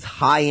clubs, these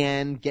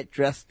high-end, get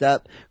dressed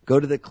up, go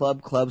to the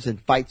clubs,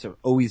 and fights are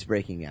always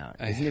breaking out?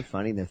 Isn't it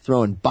funny? They're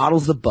throwing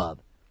bottles of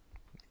bub.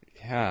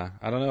 Yeah,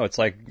 I don't know. It's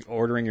like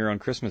ordering your own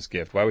Christmas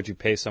gift. Why would you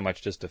pay so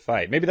much just to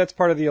fight? Maybe that's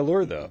part of the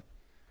allure, though.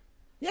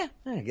 Yeah,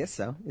 I guess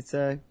so. It's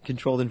a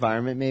controlled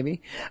environment,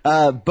 maybe.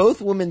 Both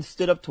women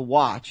stood up to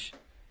watch.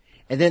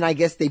 And then I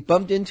guess they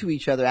bumped into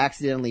each other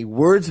accidentally.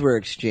 Words were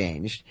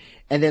exchanged.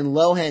 And then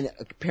Lohan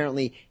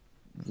apparently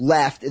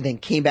left and then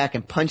came back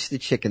and punched the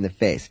chick in the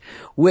face.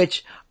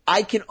 Which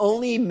I can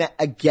only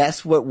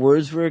guess what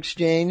words were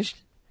exchanged.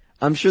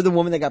 I'm sure the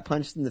woman that got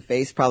punched in the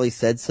face probably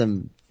said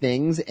some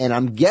things. And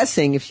I'm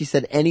guessing if she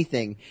said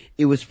anything,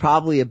 it was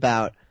probably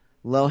about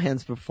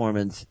Lohan's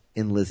performance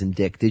in Liz and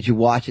Dick. Did you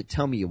watch it?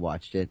 Tell me you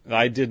watched it.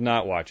 I did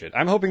not watch it.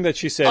 I'm hoping that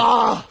she said,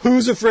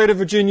 Who's afraid of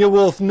Virginia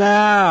Woolf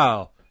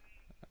now?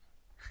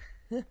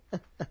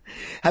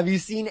 Have you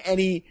seen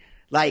any,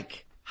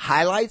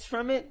 highlights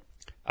from it?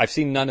 I've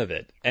seen none of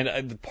it.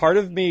 And part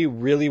of me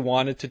really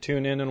wanted to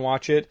tune in and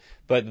watch it,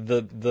 but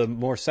the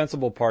more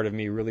sensible part of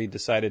me really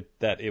decided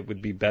that it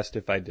would be best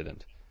if I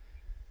didn't.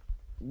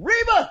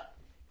 Reba!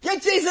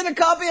 Get Jason a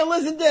copy of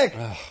Liz and Dick!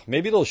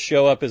 Maybe it'll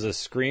show up as a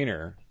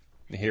screener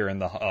here in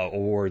the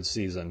awards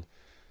season.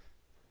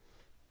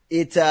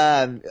 It,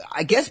 I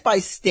guess by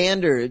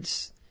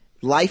standards,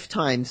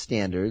 Lifetime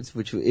standards,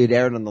 which it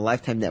aired on the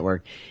Lifetime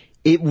network,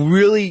 it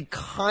really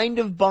kind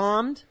of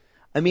bombed.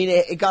 I mean,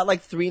 it got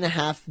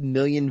 3.5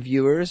 million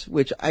viewers,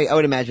 which I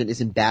would imagine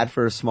isn't bad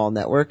for a small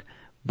network,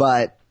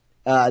 but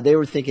they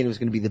were thinking it was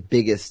going to be the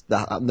biggest,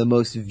 the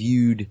most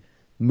viewed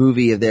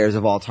movie of theirs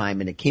of all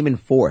time, and it came in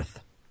 4th.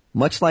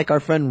 Much like our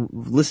friend,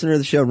 listener of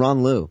the show,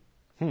 Ron Liu.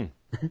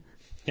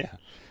 Yeah.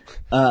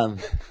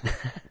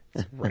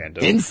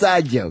 Random.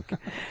 Inside joke.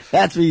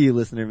 That's for you,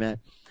 listener, man.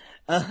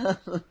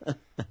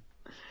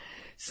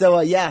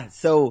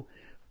 So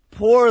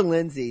poor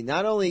Lindsay,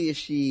 not only is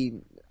she,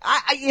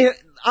 I'm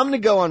going to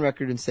go on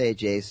record and say it,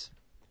 Jace,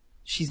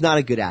 she's not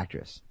a good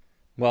actress.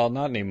 Well,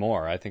 not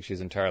anymore. I think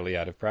she's entirely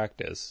out of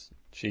practice.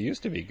 She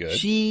used to be good.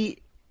 She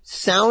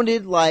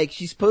sounded like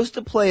she's supposed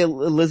to play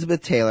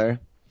Elizabeth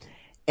Taylor,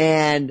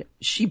 and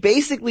she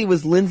basically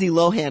was Lindsay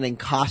Lohan in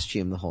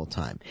costume the whole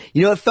time.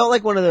 You know, it felt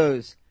like one of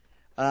those,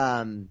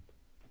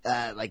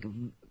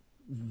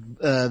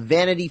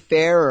 Vanity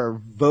Fair or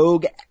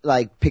Vogue,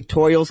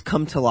 pictorials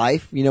come to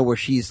life, where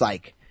she's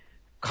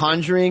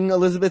conjuring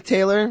Elizabeth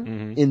Taylor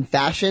in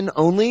fashion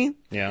only.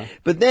 Yeah.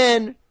 But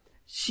then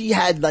she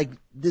had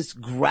this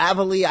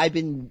gravelly, I've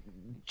been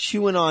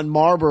chewing on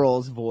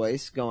Marlboro's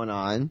voice going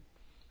on.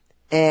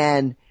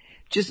 And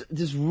just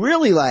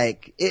really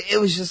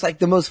it was just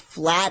the most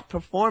flat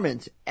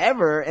performance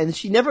ever. And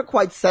she never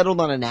quite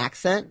settled on an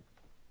accent.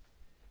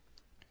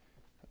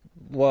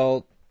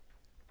 Well,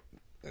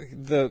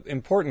 the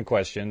important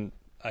question,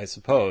 I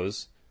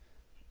suppose,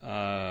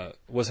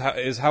 was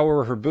how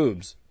were her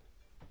boobs?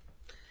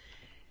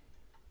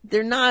 They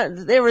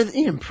were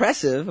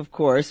impressive, of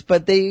course,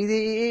 but they,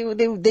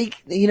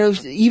 you know,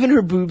 even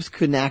her boobs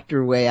couldn't act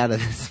her way out of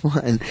this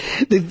one.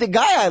 The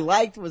guy I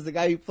liked was the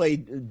guy who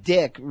played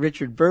Dick,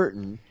 Richard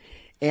Burton.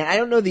 And I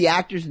don't know the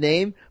actor's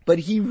name, but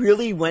he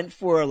really went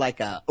for like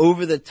a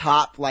over the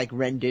top like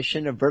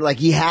rendition of Burton. Like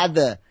he had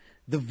the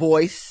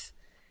voice,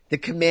 the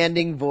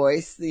commanding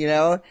voice, you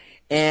know,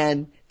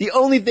 and the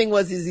only thing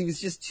was he was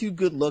just too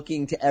good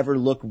looking to ever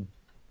look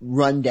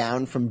run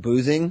down from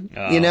boozing,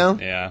 you know?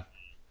 Yeah.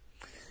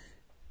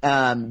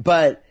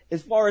 But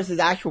as far as his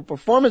actual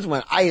performance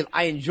went,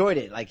 I enjoyed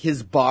it. Like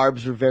his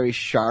barbs were very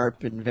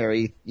sharp and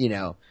very, you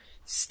know,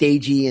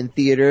 stagey in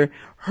theater.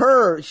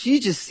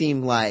 She just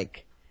seemed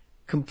like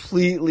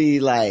completely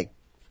like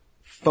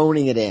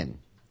phoning it in.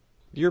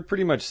 You're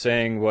pretty much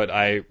saying what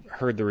I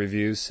heard the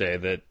reviews say,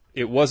 that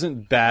it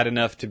wasn't bad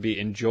enough to be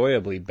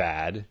enjoyably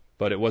bad,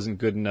 but it wasn't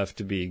good enough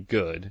to be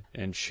good.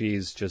 And she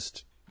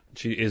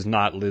is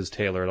not Liz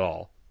Taylor at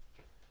all.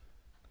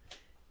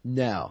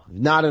 No,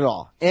 not at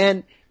all.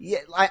 And yeah,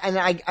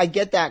 I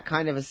get that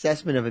kind of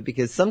assessment of it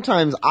because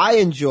sometimes I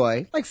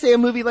enjoy, like say a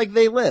movie like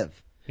They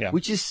Live,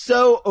 which is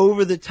so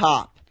over the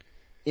top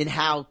in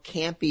how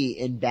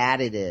campy and bad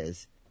it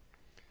is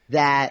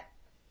that,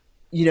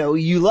 you know,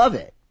 you love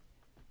it.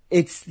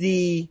 It's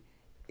the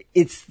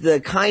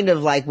kind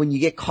of like when you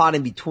get caught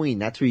in between,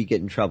 that's where you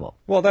get in trouble.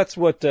 Well, that's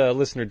what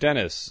listener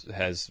Dennis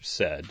has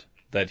said,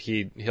 that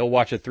he'll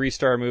watch a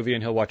 3-star movie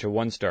and he'll watch a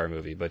 1-star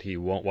movie, but he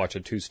won't watch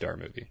a 2-star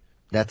movie.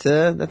 That's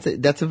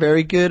a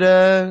very good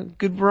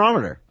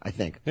barometer, I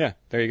think. Yeah,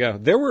 there you go.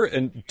 There were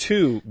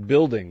 2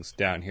 buildings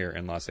down here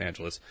in Los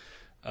Angeles.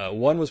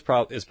 One is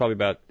probably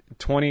about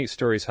 20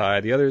 stories high.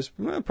 The other's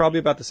probably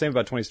about the same,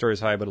 about 20 stories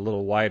high, but a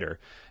little wider.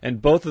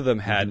 And both of them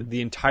had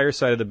the entire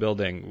side of the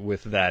building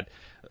with that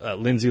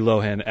Lindsay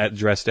Lohan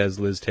dressed as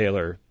Liz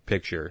Taylor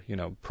picture, you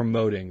know,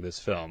 promoting this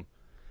film.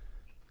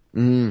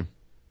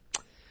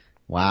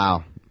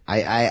 Wow.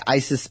 I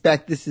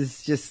suspect this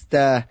is just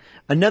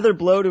another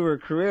blow to her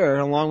career,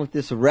 along with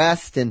this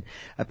arrest. And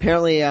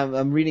apparently,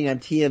 I'm reading on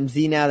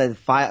TMZ now that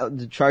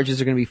the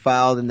charges are going to be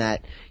filed, and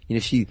that, you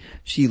know,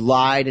 she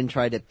lied and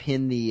tried to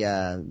pin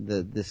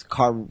this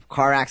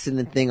car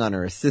accident thing on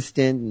her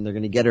assistant, and they're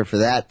going to get her for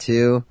that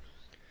too.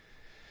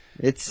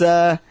 It's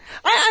I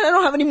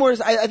don't have any more.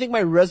 I think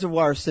my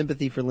reservoir of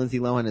sympathy for Lindsay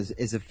Lohan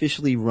is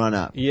officially run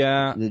up.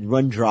 Yeah,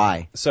 run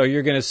dry. So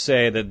you're going to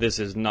say that this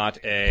is not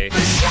a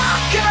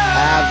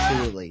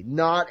absolutely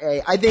not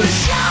a. I think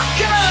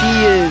she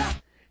is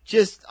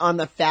just on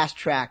the fast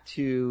track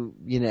to,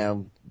 you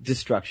know,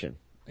 destruction.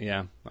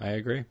 Yeah, I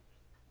agree.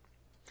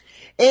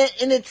 And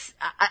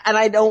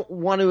I don't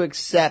want to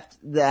accept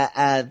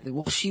that,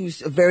 well, she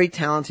was a very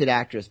talented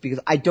actress, because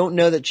I don't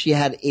know that she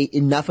had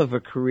enough of a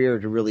career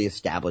to really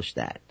establish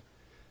that.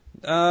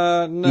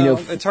 No, you know,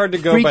 it's hard to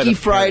go Freaky by the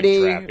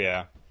Friday, Trap,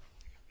 yeah.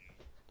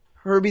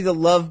 Herbie the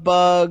Love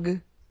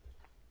Bug.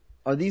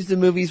 Are these the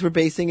movies we're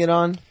basing it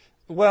on?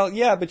 Well,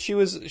 yeah, but she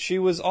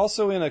was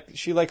also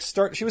she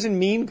was in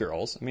Mean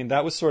Girls. I mean,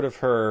 that was sort of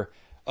her.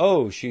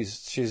 Oh,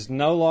 she's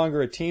no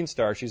longer a teen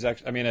star. She's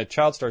actually, a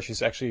child star.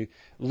 She's actually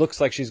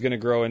looks like she's going to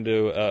grow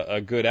into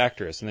a good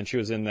actress. And then she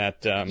was in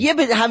that. Yeah,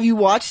 but have you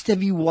watched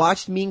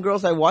Mean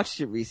Girls? I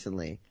watched it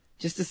recently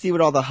just to see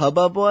what all the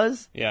hubbub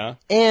was. Yeah.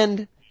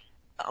 And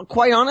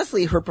quite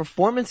honestly, her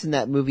performance in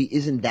that movie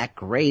isn't that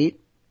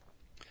great.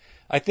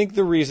 I think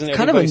the reason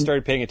everybody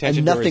started paying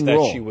attention to her is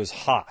that she was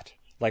hot.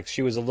 Like,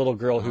 she was a little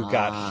girl who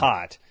got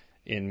hot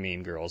in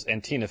Mean Girls.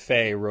 And Tina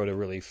Fey wrote a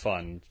really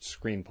fun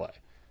screenplay.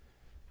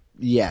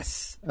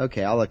 Yes.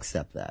 Okay, I'll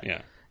accept that.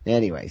 Yeah.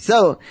 Anyway,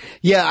 so,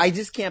 yeah, I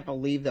just can't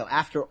believe, though,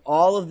 after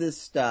all of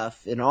this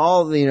stuff and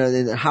all, you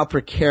know, how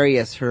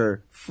precarious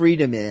her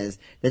freedom is,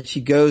 that she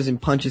goes and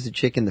punches a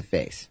chick in the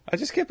face. I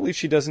just can't believe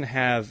she doesn't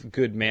have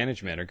good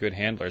management or good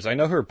handlers. I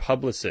know her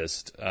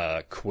publicist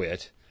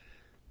quit,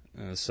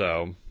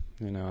 so,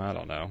 you know, I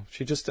don't know.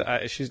 She just,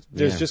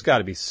 there's just got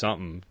to be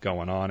something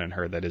going on in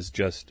her that is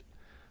just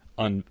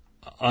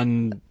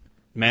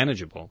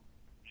unmanageable.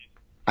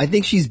 I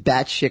think she's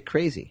batshit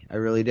crazy. I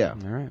really do. All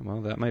right.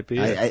 Well, that might be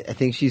it. I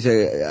think she's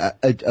a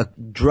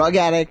drug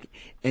addict,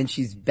 and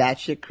she's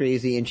batshit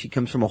crazy, and she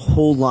comes from a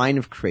whole line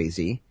of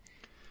crazy,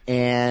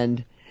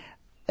 and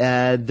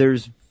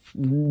there's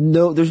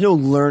no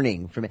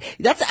learning from it.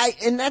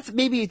 That's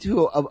maybe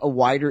to a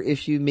wider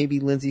issue.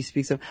 Maybe Lindsay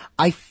speaks of.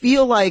 I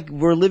feel like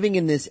we're living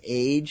in this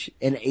age,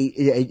 and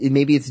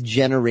maybe it's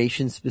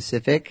generation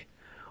specific,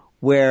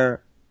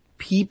 where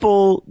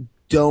people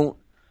don't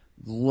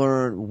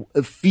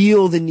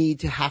feel the need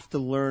to have to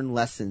learn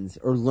lessons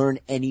or learn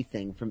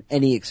anything from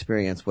any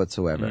experience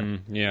whatsoever.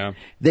 Yeah.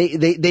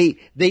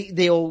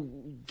 They'll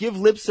give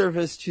lip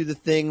service to the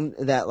thing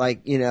that,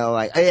 like, you know,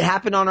 like it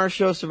happened on our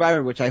show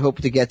Survivor, which I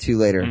hope to get to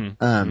later.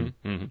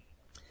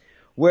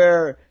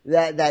 Where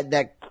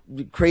that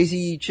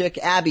crazy chick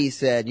Abby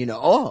said, you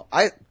know,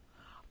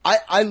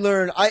 I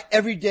learn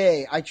every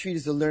day. I treat it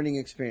as a learning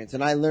experience,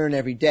 and I learn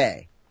every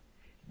day.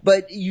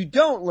 But you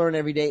don't learn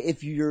every day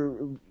if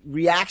your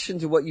reaction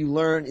to what you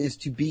learn is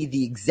to be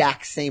the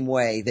exact same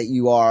way that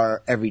you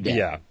are every day.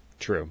 Yeah,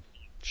 true.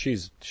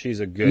 She's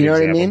a good you know example.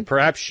 What I mean?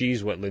 Perhaps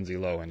she's what Lindsay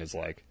Lohan is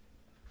like.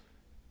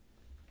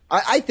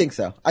 I think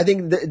so. I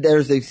think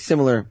there's a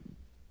similar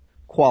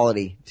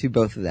quality to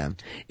both of them.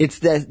 It's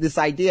this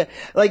idea,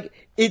 like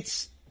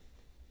it's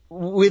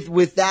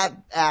with that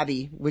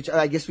Abby, which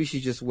I guess we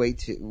should just wait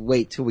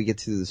till we get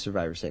to the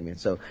Survivor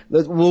segment. So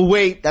we'll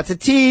wait. That's a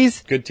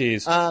tease. Good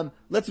tease.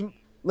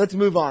 Let's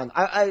move on.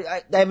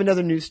 I have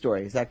another news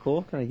story. Is that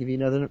cool? Can I give you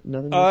another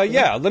news story?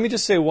 Yeah. Let me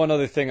just say one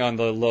other thing on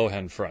the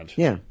Lohan front.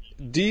 Yeah.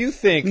 Do you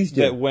think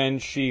that when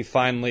she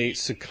finally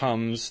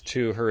succumbs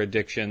to her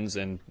addictions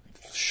and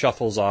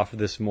shuffles off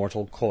this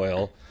mortal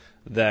coil,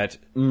 that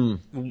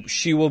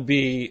she will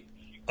be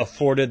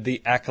afforded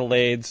the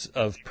accolades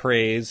of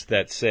praise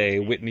that, say,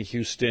 Whitney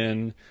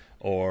Houston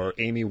or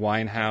Amy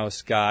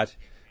Winehouse got,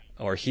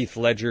 or Heath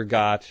Ledger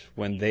got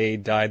when they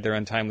died their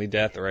untimely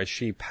death, or has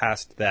she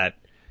passed that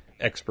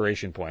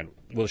expiration point?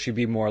 Will she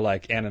be more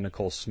like Anna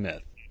Nicole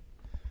Smith?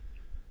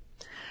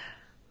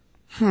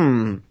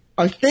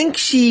 I think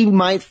she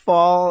might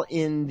fall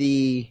in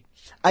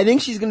I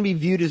think she's going to be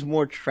viewed as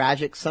more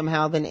tragic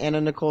somehow than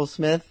Anna Nicole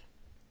Smith.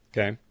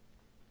 Okay.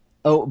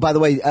 Oh, by the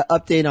way,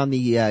 update on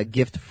the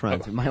gift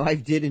front. My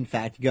wife did, in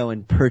fact, go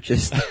and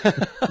purchase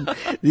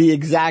the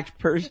exact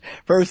purse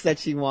that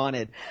she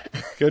wanted.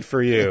 Good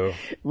for you.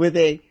 with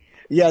a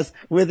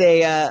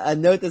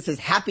note that says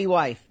 "Happy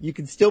Wife." You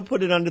can still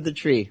put it under the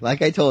tree,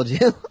 like I told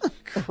you.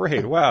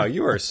 Great. Wow,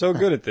 you are so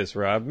good at this,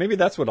 Rob. Maybe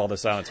that's what all the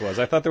silence was.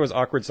 I thought there was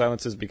awkward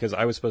silences because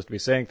I was supposed to be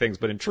saying things,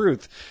 but in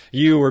truth,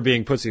 you were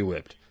being pussy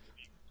whipped.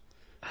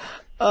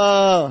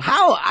 Oh,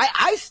 how?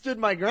 I stood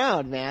my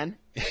ground, man.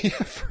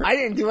 I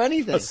didn't do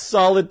anything. A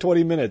solid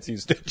 20 minutes you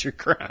stood your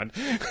ground.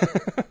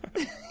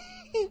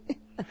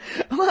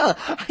 Well,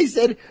 I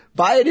said,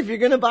 buy it if you're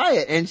going to buy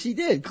it. And she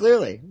did,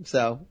 clearly.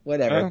 So,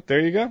 whatever. There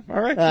you go.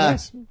 All right,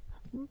 nice.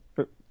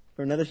 For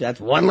another shot. That's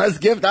one less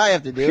gift I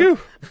have to do.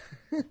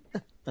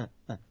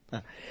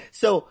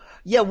 So,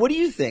 yeah, what do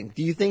you think?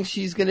 Do you think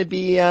she's going to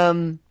be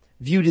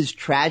viewed as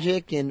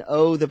tragic and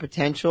the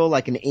potential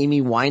like an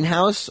Amy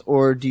Winehouse?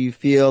 Or do you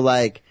feel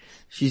like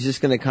she's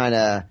just going to kind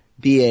of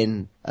be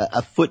in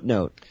a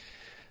footnote?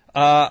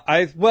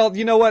 Well,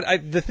 you know what?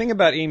 The thing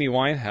about Amy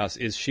Winehouse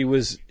is she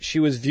was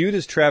viewed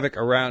as tragic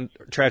around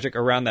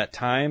that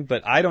time,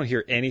 but I don't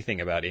hear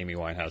anything about Amy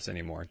Winehouse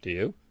anymore. Do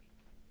you?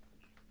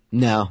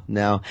 No.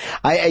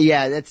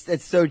 Yeah,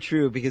 that's so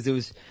true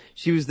because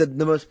she was the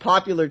most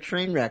popular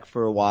train wreck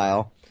for a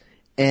while,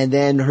 and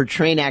then her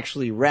train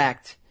actually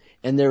wrecked,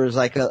 and there was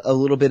like a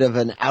little bit of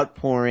an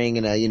outpouring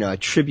and a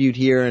tribute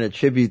here and a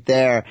tribute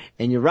there.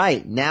 And you're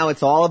right. Now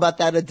it's all about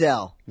that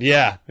Adele.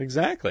 Yeah,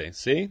 exactly.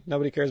 See,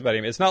 nobody cares about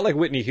Amy. It's not like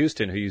Whitney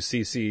Houston, who you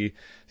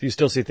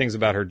still see things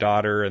about her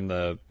daughter and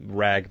the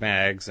rag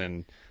mags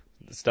and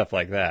stuff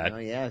like that. Oh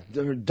yeah,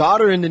 her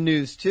daughter in the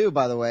news too.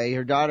 By the way,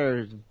 her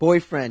daughter's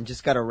boyfriend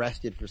just got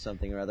arrested for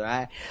something or other.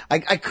 I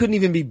couldn't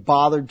even be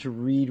bothered to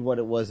read what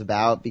it was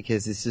about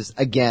because it's just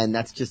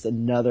that's just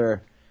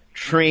another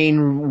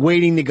train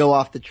waiting to go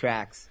off the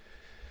tracks.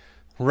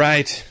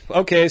 Right.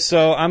 Okay,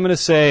 so I'm going to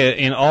say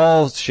in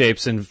all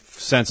shapes and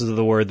senses of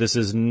the word, this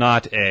is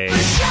not a...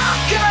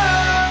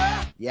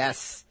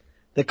 Yes.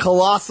 The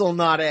colossal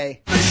not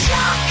a...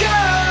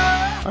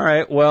 All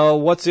right,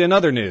 well, what's in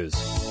other news?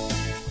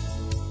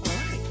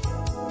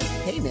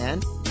 Hey,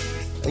 man.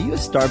 Are you a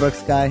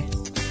Starbucks guy?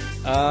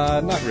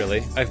 Not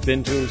really. I've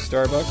been to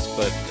Starbucks,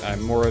 but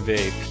I'm more of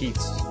a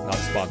Pete's, not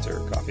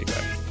sponsor, coffee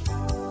guy.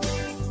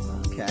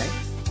 Okay.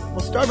 Well,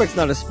 Starbucks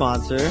not a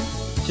sponsor.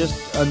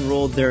 Just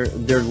unrolled their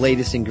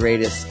latest and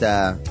greatest,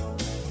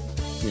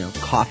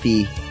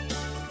 coffee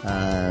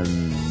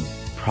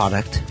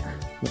product.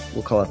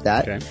 We'll call it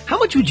that. Okay. How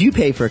much would you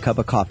pay for a cup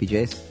of coffee,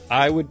 Jace?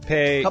 I would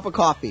pay... Cup of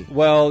coffee.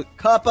 Well...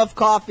 Cup of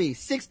coffee.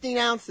 16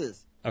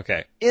 ounces.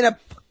 Okay. In a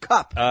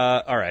cup.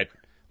 All right.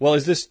 Well,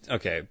 is this...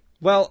 Okay.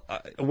 Well,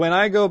 when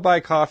I go buy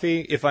coffee,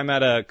 if I'm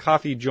at a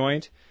coffee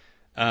joint...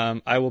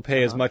 I will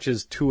pay as much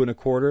as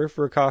 $2.25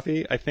 for a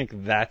coffee. I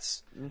think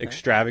that's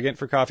extravagant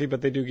for coffee, but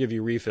they do give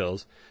you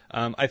refills.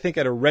 I think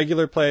at a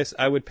regular place,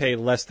 I would pay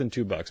less than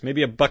 $2.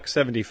 Maybe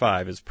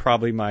 $1.75 is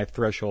probably my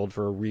threshold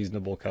for a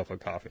reasonable cup of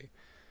coffee.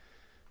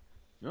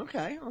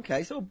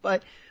 Okay. So,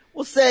 but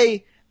we'll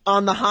say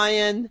on the high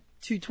end,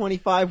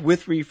 $2.25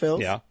 with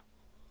refills. Yeah.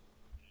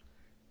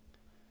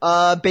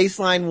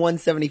 Baseline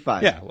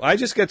 $1.75. Yeah, I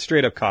just get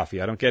straight up coffee.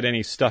 I don't get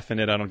any stuff in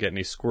it. I don't get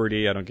any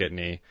squirty. I don't get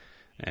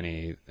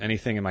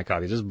anything in my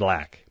coffee. Just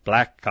black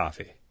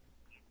coffee.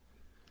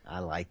 I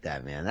like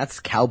that, man. That's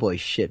cowboy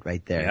shit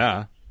right there.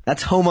 Yeah.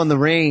 That's home on the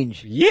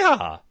range.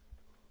 Yeah.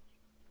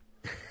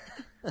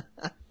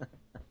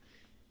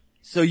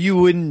 So you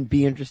wouldn't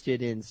be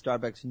interested in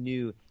Starbucks'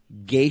 new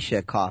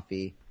geisha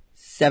coffee,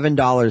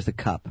 $7 a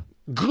cup.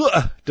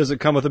 Does it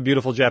come with a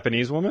beautiful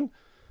Japanese woman?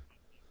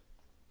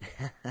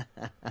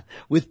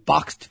 With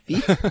boxed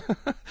feet?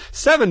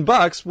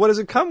 $7? What does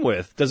it come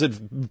with? Does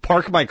it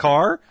park my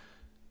car?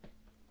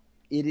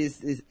 It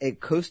is a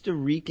Costa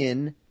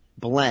Rican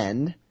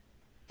blend,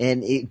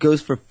 and it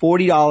goes for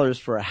 $40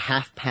 for a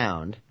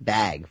half-pound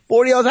bag.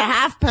 $40 a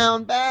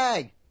half-pound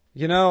bag!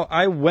 You know,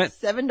 I went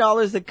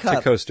 $7 a cup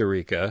to Costa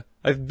Rica.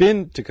 I've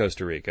been to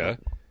Costa Rica.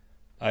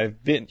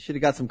 Should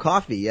have got some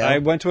coffee, yeah. I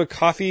went to a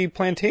coffee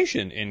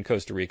plantation in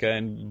Costa Rica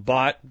and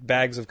bought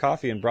bags of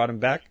coffee and brought them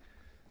back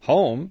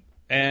home.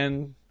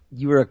 And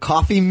you were a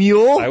coffee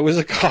mule? I was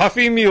a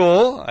coffee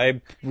mule.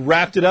 I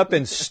wrapped it up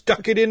and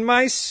stuck it in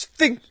my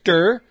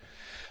sphincter.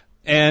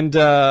 And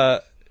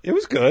it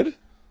was good.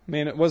 I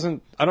mean, it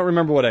wasn't... I don't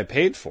remember what I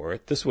paid for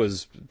it. This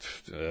was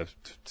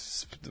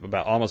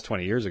about almost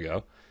 20 years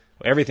ago.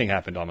 Everything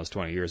happened almost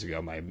 20 years ago.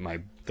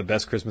 The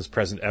best Christmas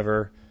present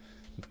ever.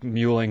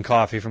 Muling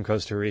coffee from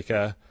Costa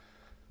Rica,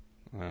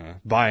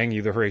 buying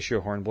you the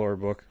Horatio Hornblower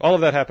book. All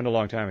of that happened a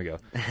long time ago.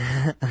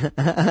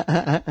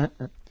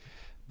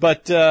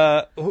 But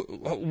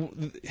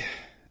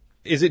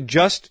is it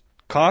just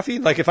coffee?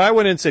 Like if I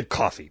went in and said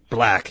coffee,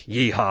 black,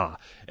 yeehaw,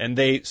 and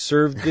they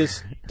served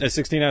this a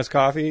 16-ounce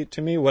coffee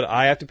to me, would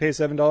I have to pay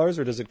 $7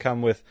 or does it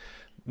come with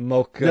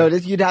mocha? No,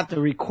 you'd have to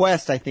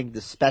request, I think,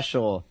 the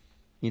special,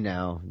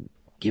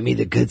 give me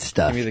the good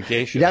stuff. Give me the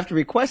geisha. You'd have to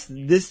request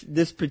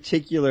this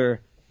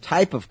particular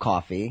type of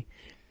coffee,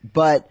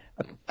 but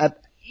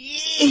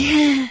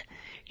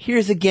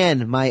here's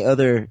again my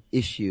other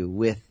issue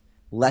with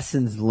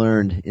lessons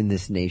learned in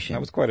this nation. That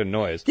was quite a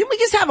noise. Didn't we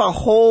just have a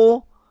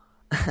whole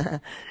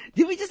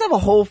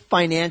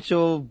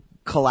financial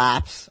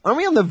collapse? Aren't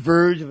we on the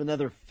verge of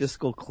another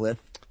fiscal cliff?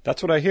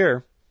 That's what I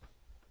hear.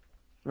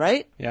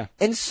 Right? Yeah.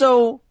 And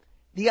so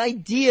the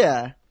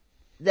idea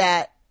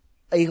that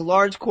a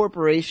large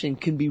corporation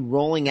can be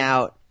rolling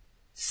out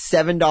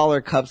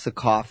 $7 cups of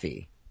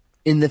coffee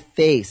in the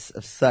face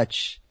of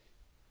such,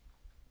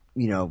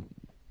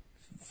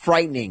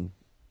 frightening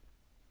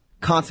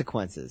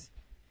consequences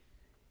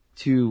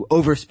to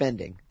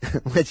overspending,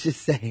 let's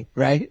just say,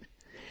 right?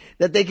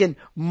 That they can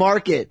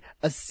market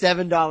a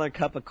 $7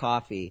 cup of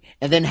coffee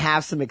and then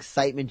have some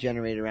excitement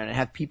generated around it,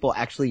 have people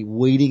actually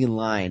waiting in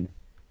line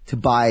to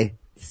buy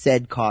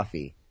said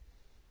coffee.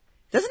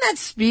 Doesn't that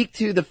speak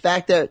to the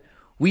fact that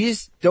we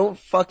just don't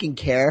fucking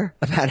care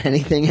about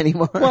anything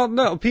anymore? Well,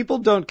 no, people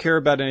don't care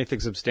about anything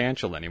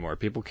substantial anymore.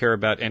 People care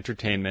about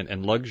entertainment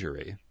and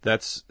luxury.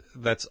 That's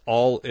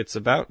all it's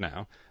about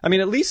now. I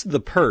mean, at least the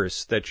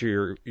purse that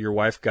your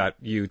wife got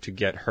you to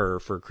get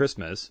her for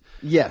Christmas,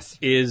 yes,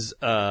 is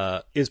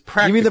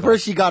practical. You mean the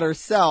purse she got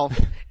herself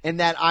and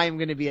that I'm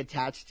going to be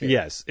attached to?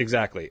 Yes,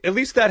 exactly. At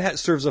least that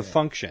serves a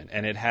function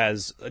and it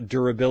has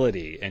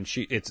durability, and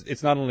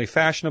it's not only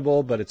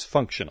fashionable but it's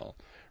functional,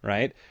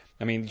 right?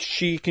 I mean,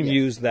 she can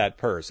use that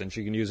purse, and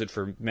she can use it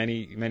for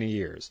many, many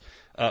years.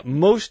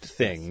 Most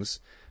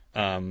things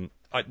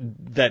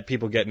that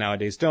people get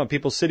nowadays don't.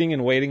 People sitting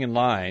and waiting in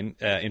line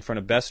in front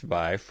of Best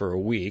Buy for a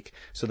week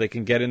so they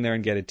can get in there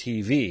and get a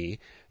TV.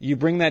 You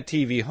bring that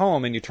TV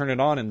home and you turn it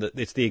on, and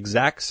it's the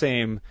exact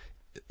same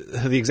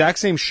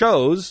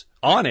shows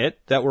on it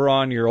that were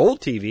on your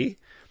old TV.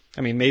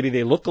 I mean, maybe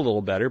they look a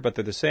little better, but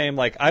they're the same.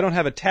 Like, I don't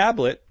have a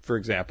tablet, for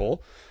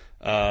example,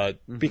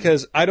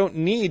 because I don't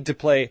need to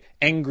play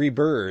Angry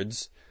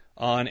Birds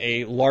on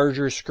a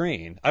larger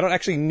screen. I don't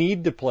actually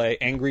need to play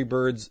Angry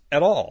Birds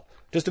at all.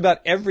 Just about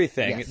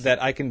everything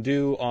that I can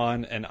do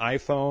on an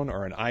iPhone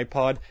or an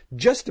iPod,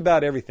 just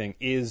about everything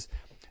is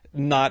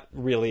not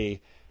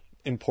really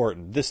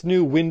important. This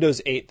new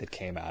Windows 8 that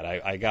came out,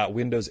 I got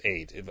Windows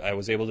 8. I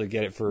was able to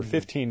get it for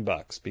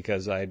 $15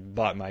 because I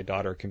bought my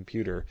daughter a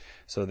computer,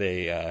 so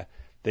they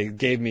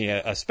gave me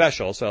a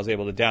special, so I was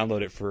able to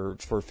download it for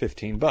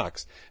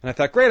 $15. And I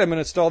thought, great, I'm going to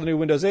install the new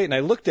Windows 8. And I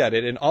looked at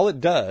it, and all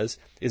it does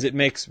is it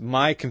makes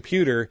my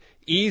computer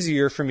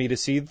easier for me to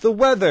see the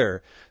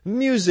weather,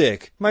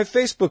 music, my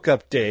Facebook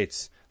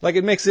updates. Like,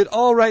 it makes it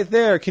all right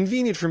there,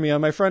 convenient for me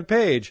on my front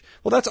page.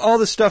 Well, that's all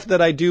the stuff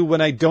that I do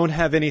when I don't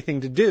have anything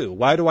to do.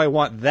 Why do I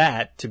want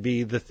that to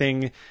be the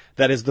thing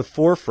that is the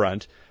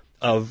forefront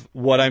of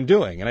what I'm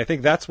doing? And I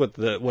think that's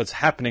what's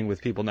happening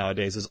with people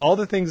nowadays, is all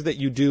the things that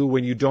you do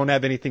when you don't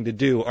have anything to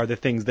do are the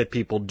things that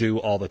people do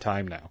all the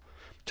time now.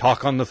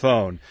 Talk on the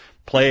phone,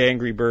 play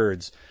Angry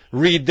Birds,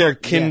 read their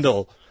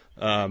Kindle,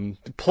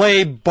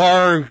 play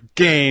bar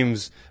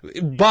games,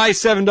 buy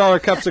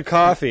 $7 cups of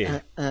coffee.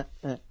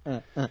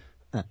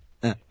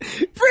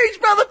 Preach,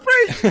 brother,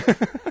 preach!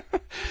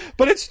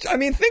 But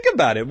think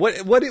about it.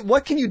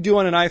 What can you do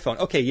on an iPhone?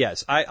 Okay,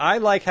 yes, I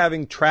like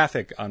having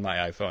traffic on my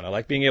iPhone. I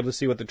like being able to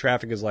see what the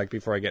traffic is like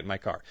before I get in my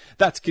car.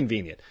 That's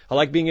convenient. I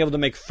like being able to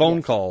make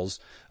phone calls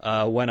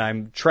when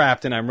I'm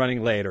trapped and I'm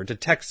running late, or to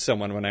text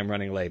someone when I'm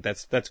running late.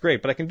 That's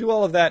great. But I can do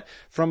all of that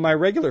from my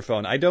regular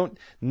phone. I don't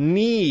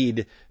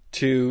need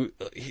to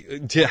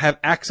have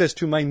access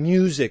to my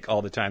music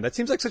all the time. That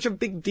seems like such a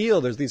big deal.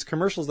 There's these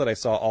commercials that I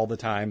saw all the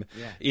time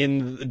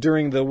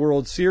during the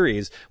World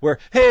Series where,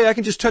 hey, I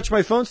can just touch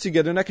my phones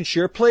together and I can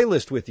share a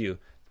playlist with you.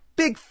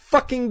 big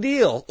fucking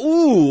deal.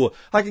 Ooh,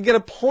 I could get a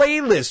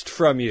playlist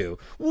from you.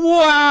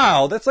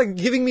 Wow, that's like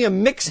giving me a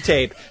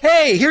mixtape.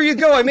 Hey, here you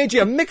go, I made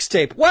you a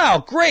mixtape.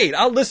 Wow, great,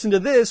 I'll listen to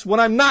this when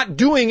I'm not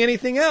doing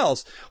anything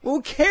else. Well,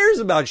 who cares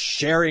about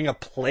sharing a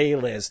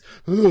playlist?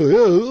 Oh,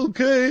 yeah,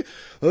 okay,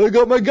 I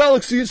got my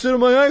Galaxy instead of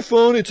my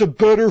iPhone. It's a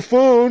better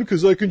phone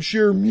because I can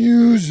share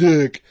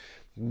music.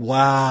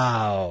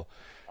 Wow.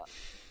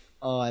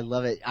 Oh, I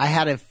love it. I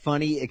had a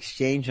funny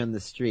exchange on the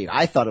street.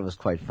 I thought it was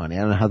quite funny. I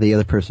don't know how the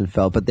other person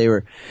felt, but they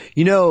were,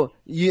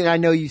 I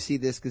know you see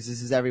this because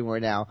this is everywhere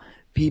now.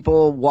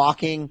 People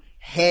walking,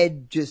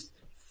 head just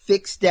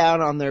fixed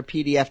down on their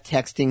PDF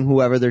texting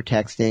whoever they're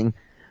texting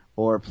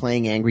or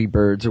playing Angry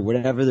Birds or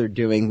whatever they're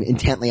doing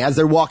intently as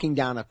they're walking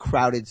down a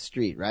crowded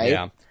street, right?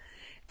 Yeah.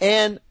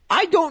 And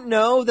I don't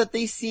know that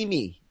they see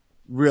me,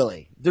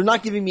 really. They're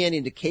not giving me any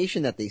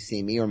indication that they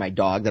see me or my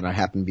dog that I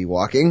happen to be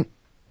walking.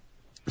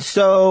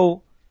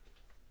 So,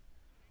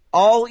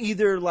 I'll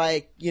either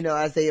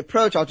as they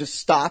approach, I'll just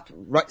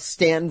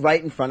stand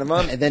right in front of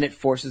them, and then it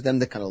forces them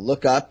to kind of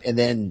look up, and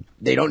then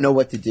they don't know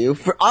what to do.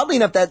 Oddly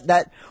enough,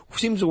 that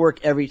seems to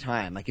work every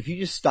time. Like, if you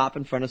just stop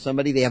in front of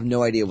somebody, they have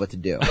no idea what to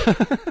do.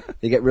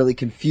 They get really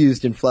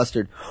confused and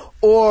flustered.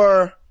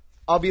 Or,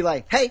 I'll be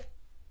like, hey!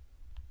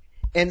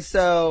 And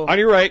so... On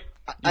your right.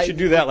 You should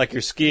do that like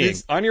you're skiing.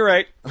 On your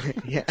right.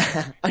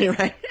 Yeah, on your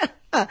right.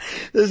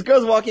 This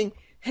girl's walking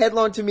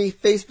headlong to me,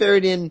 face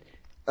buried in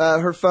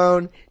her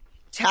phone,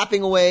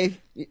 tapping away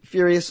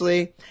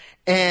furiously,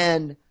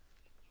 and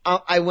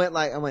I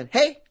went,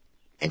 hey,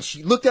 and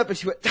she looked up and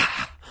she went,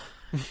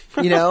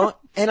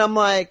 and I'm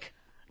like,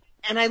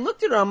 and I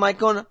looked at her, I'm like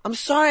going, I'm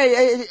sorry,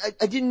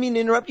 I didn't mean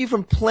to interrupt you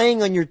from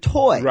playing on your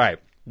toy. Right.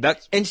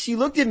 And she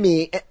looked at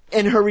me,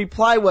 and her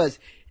reply was,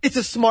 it's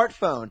a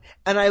smartphone.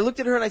 And I looked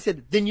at her and I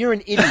said, then you're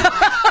an idiot.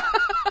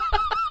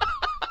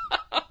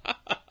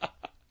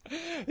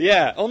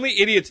 Yeah, only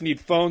idiots need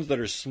phones that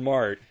are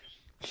smart.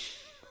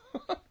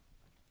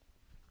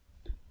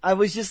 I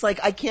was just like,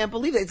 I can't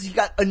believe it. She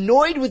got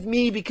annoyed with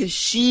me because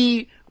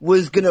she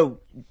was going to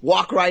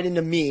walk right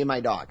into me and my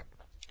dog.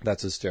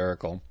 That's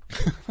hysterical.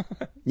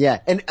 Yeah,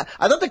 and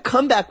I thought the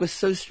comeback was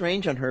so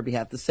strange on her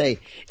behalf to say,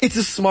 it's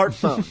a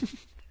smartphone.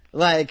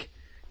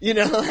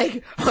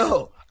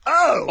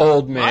 Oh.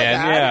 Old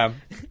man,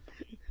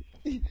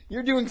 yeah.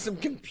 You're doing some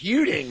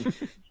computing.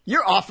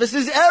 Your office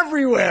is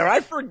everywhere. I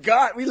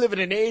forgot we live in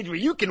an age where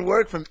you can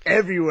work from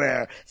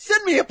everywhere.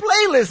 Send me a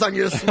playlist on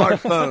your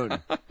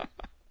smartphone.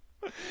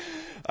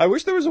 I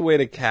wish there was a way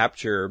to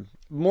capture,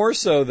 more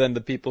so than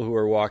the people who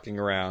are walking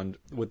around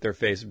with their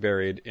face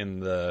buried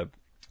in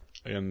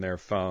their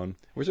phone.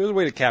 I wish there was a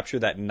way to capture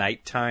that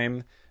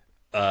nighttime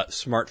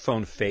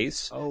smartphone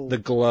face. Oh. The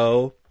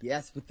glow.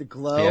 Yes, with the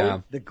glow.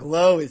 Yeah. The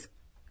glow is,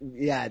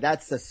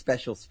 that's a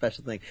special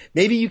thing.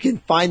 Maybe you can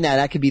find that.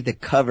 That could be the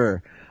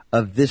cover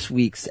of this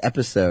week's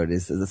episode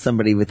is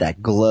somebody with that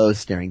glow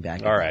staring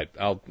back at All right.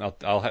 I'll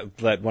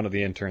let one of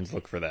the interns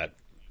look for that.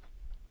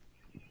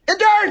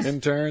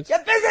 Interns!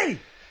 Get busy!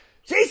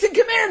 Jason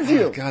commands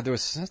you! Oh, God, there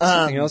was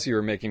something else you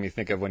were making me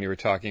think of when you were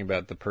talking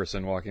about the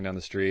person walking down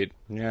the street.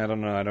 Yeah, I don't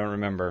know. I don't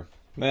remember.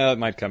 Well, it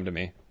might come to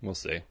me. We'll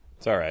see.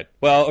 It's all right.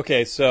 Well,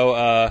 okay, so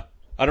I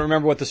don't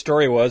remember what the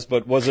story was,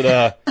 but was it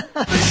a...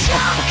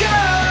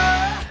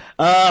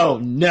 Oh,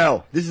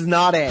 no. This is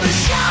not it.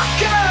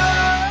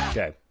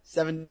 Okay.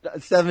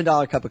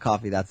 $7 cup of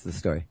coffee. That's the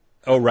story.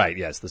 Oh, right.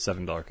 Yes, the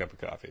 $7 cup of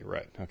coffee.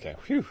 Right. Okay.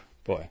 Whew.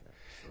 Boy.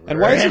 And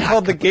why is it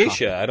called the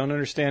geisha? I don't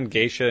understand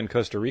geisha and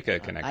Costa Rica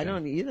connection. I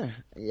don't either.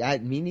 Yeah,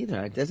 me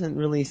neither. It doesn't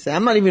really say.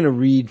 I'm not even going to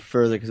read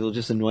further because it'll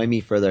just annoy me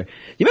further.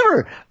 You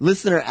remember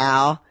listener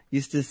Al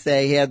used to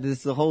say he had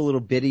this whole little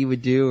bit he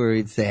would do where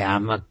he'd say,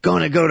 I'm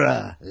going to go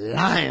to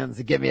Lions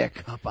and get me a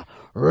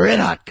red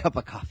hot cup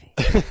of coffee.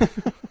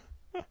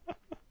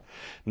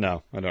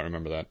 No, I don't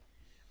remember that.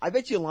 I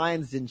bet you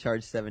Lions didn't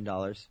charge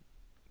 $7.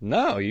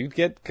 No, you'd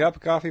get a cup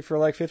of coffee for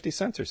like 50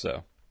 cents or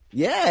so.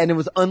 Yeah, and it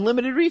was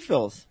unlimited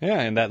refills.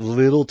 Yeah, in that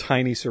little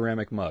tiny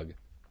ceramic mug.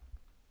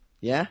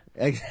 Yeah,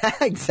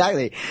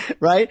 exactly.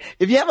 Right?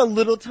 If you have a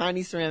little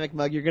tiny ceramic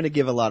mug, you're going to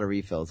give a lot of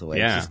refills away.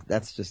 Yeah.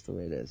 That's just the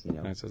way it is,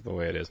 That's just the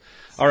way it is.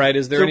 All right,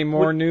 is there any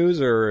more news,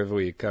 or have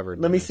we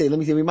covered Let me see.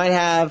 We might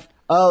have,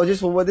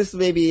 this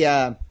may be,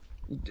 2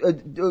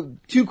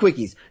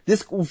 quickies.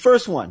 This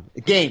first one, a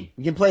game.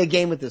 You can play a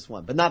game with this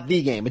one, but not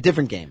the game, a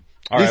different game.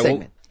 All right,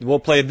 segment. We'll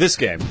play this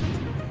game.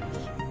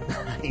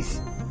 Nice.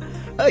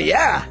 Oh,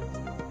 yeah.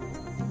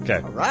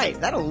 Okay. All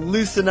right. That'll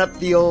loosen up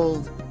the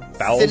old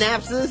bowels?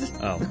 Synapses.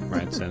 Oh,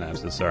 right.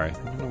 Synapses. Sorry. I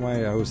don't know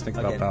why I always think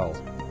about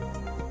bowels.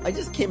 I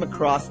just came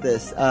across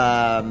this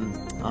on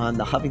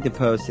the Huffington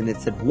Post, and it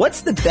said,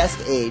 what's the best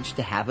age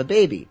to have a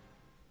baby?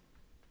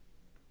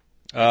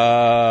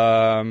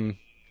 So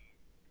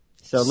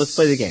let's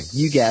play the game.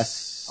 You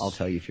guess. I'll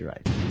tell you if you're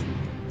right.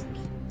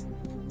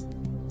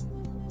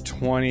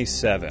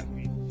 27.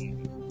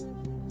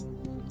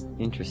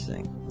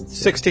 Interesting.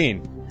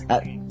 16.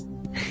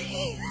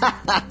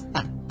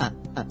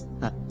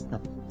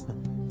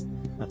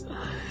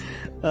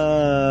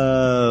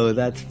 Oh,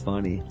 that's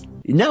funny.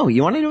 No,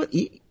 you want to know?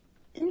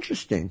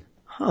 Interesting.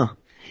 Huh.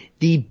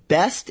 The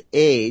best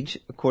age,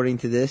 according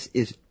to this,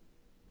 is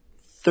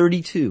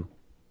 32.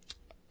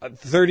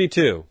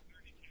 32.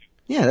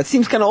 Yeah, that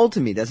seems kind of old to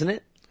me, doesn't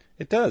it?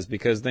 It does,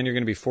 because then you're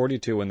going to be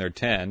 42 when they're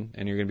 10,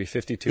 and you're going to be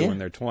 52 when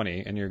they're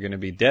 20, and you're going to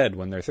be dead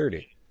when they're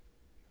 30.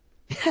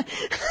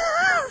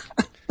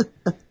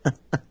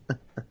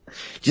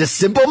 Just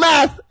simple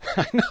math.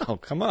 I know.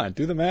 Come on,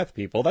 do the math,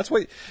 people. That's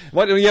what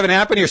do you have an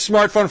app on your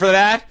smartphone for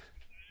that?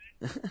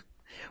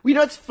 You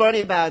know what's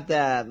funny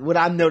about what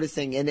I'm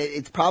noticing, and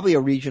it's probably a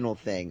regional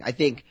thing. I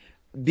think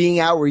being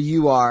out where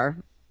you are,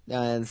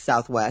 in the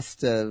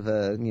southwest of,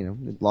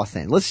 Los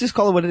Angeles. Let's just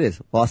call it what it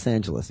is. Los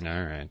Angeles. All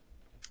right.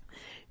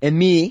 And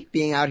me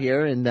being out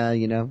here in,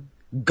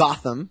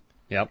 Gotham.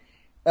 Yep.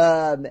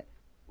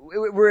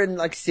 We're in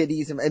like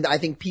cities, and I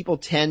think people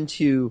tend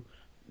to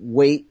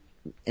wait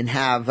and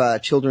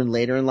have children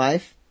later in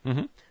life.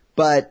 Mm-hmm.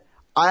 But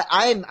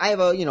I have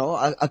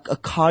a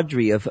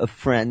cadre of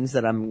friends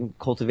that I'm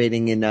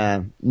cultivating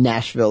in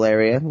Nashville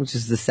area, which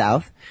is the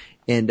South,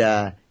 and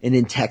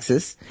in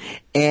Texas,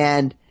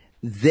 and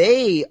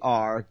they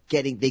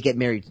get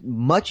married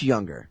much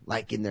younger,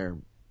 like in their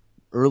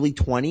early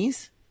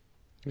 20s.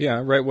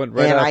 Yeah,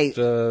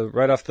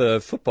 right off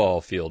the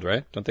football field,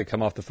 right? Don't they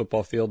come off the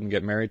football field and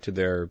get married to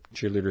their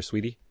cheerleader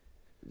sweetie?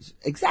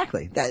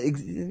 Exactly.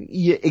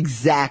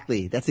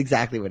 Exactly. That's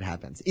exactly what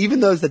happens. Even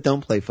those that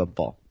don't play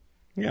football.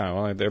 Yeah,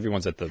 well,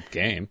 everyone's at the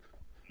game.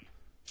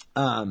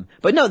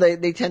 But no,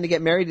 they tend to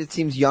get married. It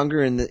seems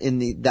younger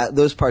in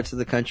those parts of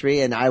the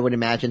country, and I would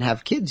imagine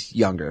have kids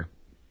younger.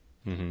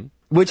 Mm-hmm.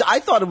 Which I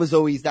thought it was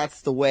always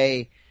that's the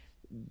way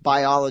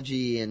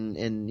biology and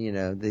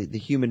the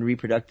human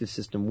reproductive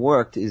system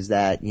worked. Is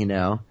that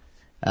you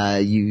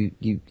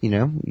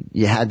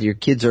had your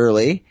kids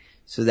early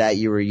so that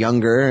you were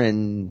younger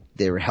and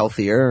they were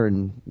healthier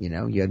and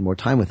you had more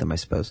time with them, I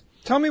suppose.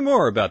 Tell me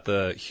more about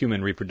the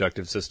human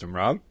reproductive system,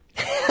 Rob.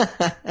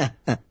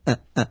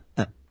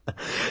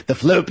 The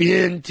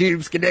fallopian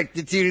tubes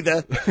connected to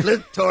the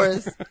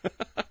clitoris.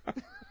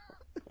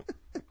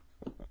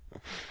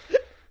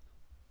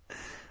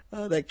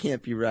 Oh, that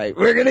can't be right.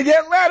 We're going to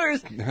get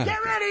letters.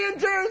 Get ready,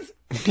 interns.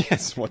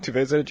 Yes,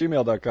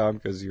 whattoface@gmail.com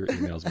because your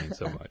emails mean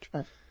so much.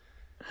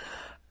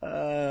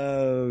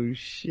 Oh,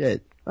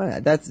 shit. All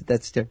right, that's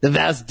the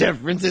vast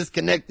difference is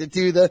connected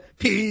to the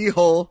pee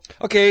hole.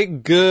 Okay,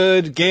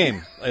 good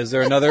game. Is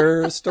there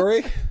another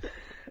story?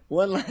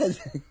 One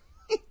last.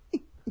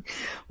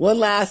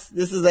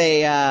 This is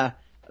like an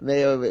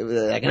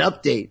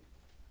update.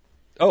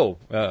 Oh,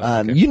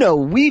 okay.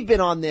 We've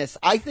been on this,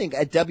 I think,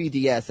 at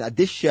WDS,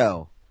 this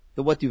show,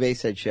 the What Duvet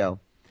Said show.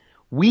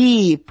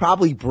 We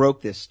probably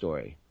broke this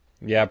story.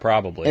 Yeah,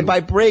 probably. And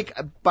by break,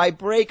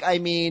 I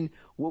mean,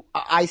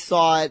 I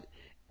saw it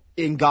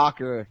in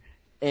Gawker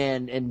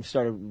and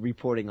started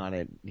reporting on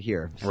it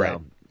here. So right.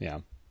 Yeah.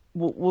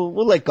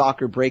 We'll let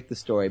Gawker break the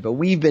story, but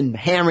we've been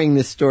hammering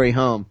this story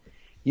home.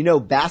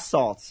 Bath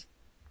salts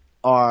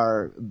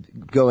are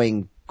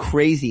going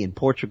crazy in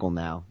Portugal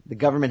now. The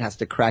government has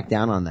to crack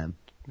down on them.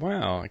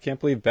 Wow, I can't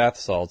believe bath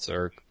salts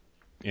are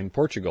in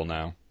Portugal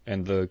now,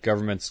 and the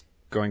government's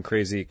going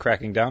crazy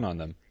cracking down on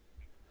them.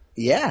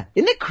 Yeah.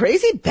 Isn't it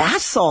crazy?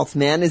 Bath salts,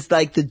 man, is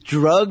like the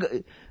drug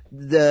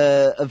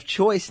of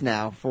choice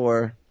now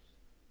for,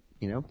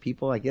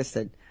 people, I guess,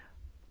 that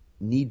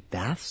need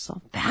bath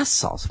salts. Bath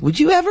salts. Would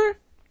you ever?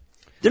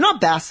 They're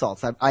not bath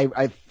salts.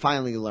 I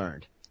finally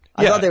learned.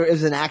 I thought there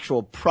was an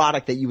actual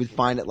product that you would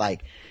find at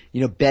like,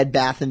 Bed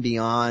Bath &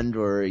 Beyond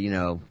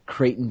or,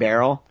 Crate and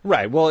Barrel.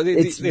 Right. Well,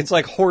 it's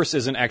like horse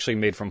isn't actually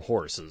made from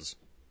horses.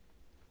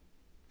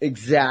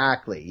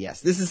 Exactly.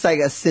 Yes. This is like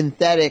a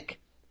synthetic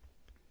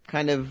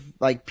kind of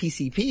like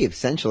PCP,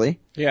 essentially.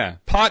 Yeah.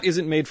 Pot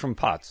isn't made from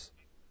pots.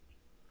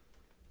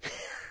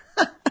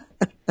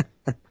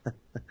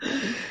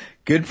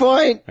 Good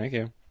point. Thank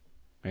you.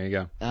 There you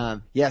go.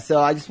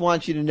 So I just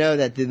want you to know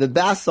that the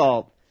bath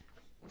salt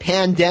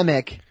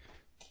pandemic.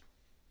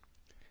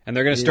 And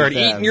they're going to start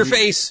eating your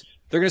face.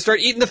 They're going to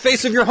start eating the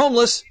face of your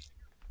homeless.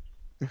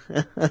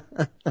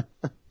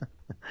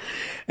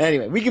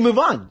 Anyway, we can move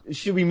on.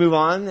 Should we move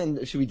on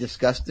and should we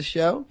discuss the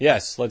show?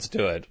 Yes, let's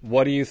do it.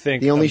 What do you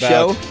think? The only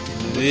about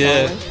show?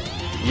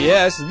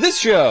 Yes, this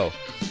show.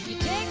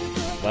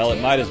 Well,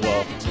 it might as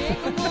well.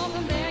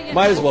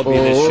 Might as well be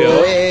this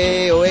show.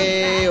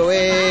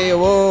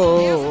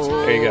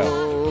 There you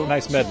go.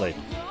 Nice medley.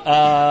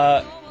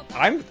 I'm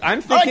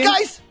thinking. All right,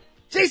 guys.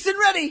 Jason,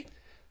 ready.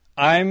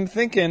 I'm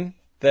thinking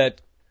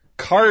that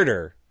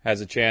Carter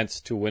has a chance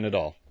to win it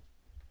all.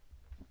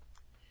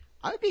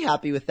 I'd be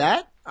happy with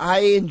that. I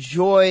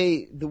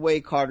enjoy the way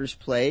Carter's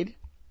played.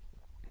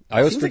 I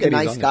always Seems forget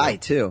like a he's nice on guy, the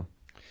too.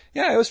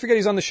 Yeah, I always forget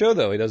he's on the show,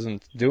 though. He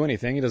doesn't do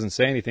anything. He doesn't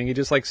say anything. He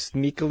just,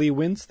 sneakily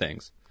wins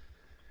things.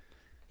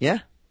 Yeah.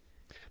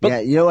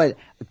 But you know what?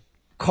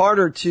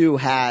 Carter, too,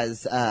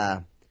 has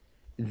the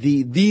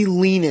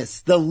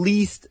leanest, the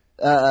least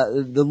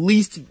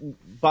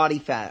body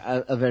fat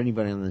of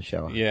anybody on the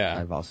show. Yeah.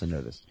 I've also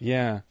noticed.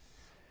 Yeah.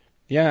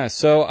 Yeah,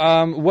 so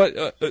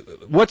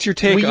what's your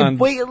take on...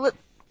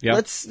 Yep.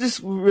 Let's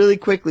just really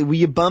quickly, were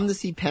you bummed to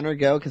see Penner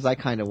go? Because I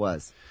kind of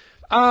was.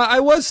 I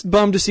was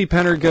bummed to see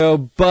Penner go,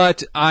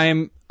 but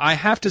I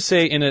have to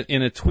say, in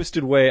a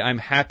twisted way, I'm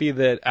happy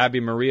that Abby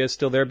Maria is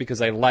still there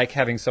because I like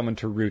having someone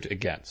to root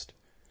against.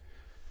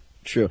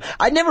 True.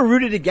 I never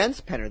rooted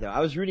against Penner, though. I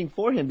was rooting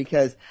for him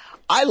because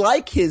I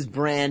like his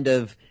brand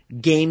of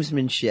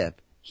gamesmanship.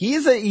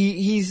 He's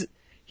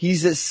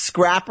a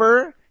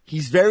scrapper.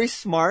 He's very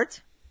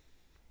smart.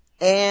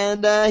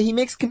 And he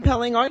makes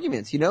compelling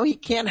arguments. You know, he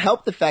can't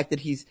help the fact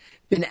that he's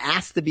been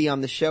asked to be on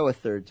the show a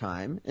third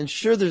time. And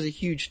sure, there's a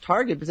huge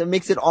target, but that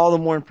makes it all the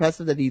more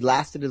impressive that he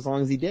lasted as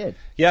long as he did.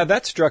 Yeah,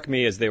 that struck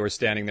me as they were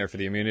standing there for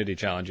the immunity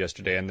challenge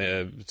yesterday, and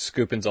the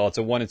Scoopin's all, it's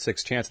a 1 in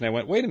 6 chance. And I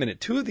went, wait a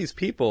minute, 2 of these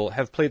people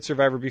have played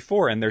Survivor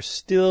before, and they're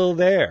still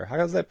there.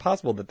 How is that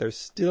possible that they're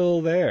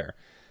still there?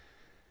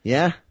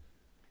 Yeah.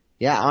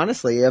 Yeah,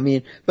 honestly, I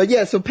mean, but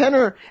yeah, so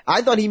Penner,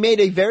 I thought he made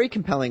a very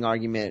compelling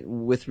argument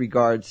with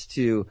regards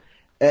to,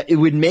 it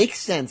would make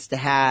sense to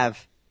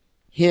have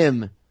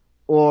him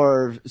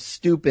or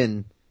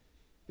Stupin.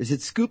 Is it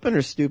Scoopin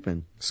or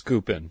Stupin?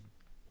 Scoopin.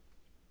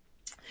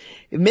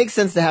 It makes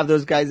sense to have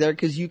those guys there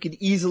because you could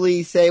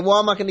easily say, well,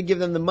 I'm not going to give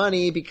them the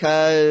money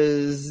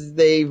because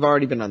they've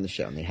already been on the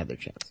show and they had their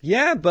chance.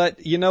 Yeah,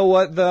 but you know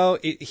what, though?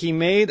 He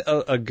made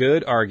a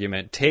good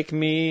argument. Take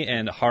me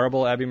and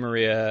horrible Abby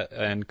Maria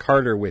and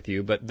Carter with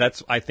you, but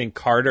I think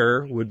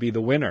Carter would be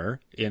the winner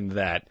in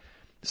that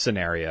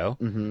scenario.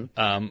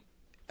 Mm-hmm.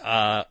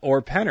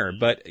 Or Penner.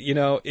 But, you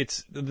know,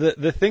 it's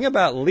the thing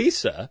about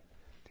Lisa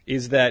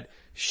is that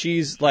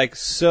she's like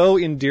so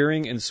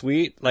endearing and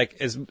sweet. Like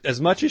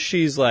as much as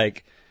she's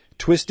like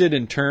twisted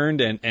and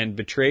turned and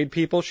betrayed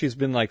people, she's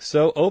been like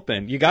so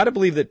open. You got to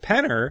believe that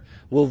Penner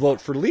will vote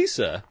for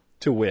Lisa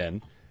to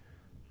win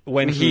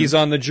when he's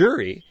on the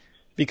jury,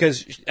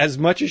 because as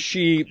much as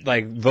she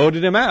like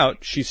voted him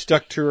out, she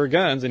stuck to her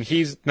guns and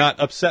he's not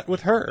upset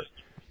with her.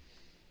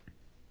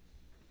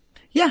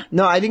 Yeah,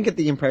 no, I didn't get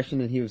the impression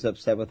that he was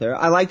upset with her.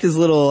 I liked his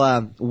little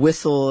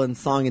whistle and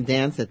song and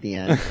dance at the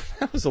end.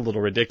 That was a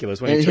little ridiculous.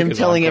 When and he took him his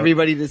telling encore.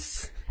 everybody to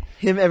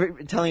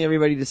telling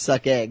everybody to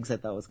suck eggs. I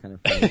thought was kind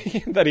of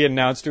funny. That he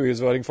announced who he was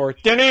voting for.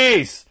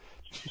 Denise.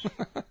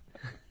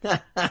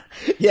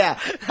 Yeah,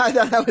 I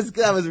thought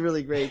that was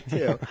really great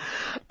too.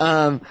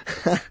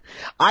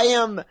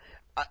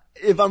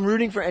 If I'm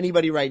rooting for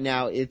anybody right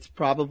now, it's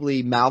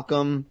probably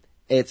Malcolm.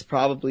 It's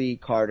probably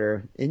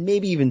Carter and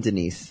maybe even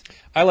Denise.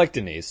 I like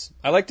Denise,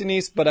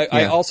 but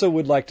I also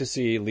would like to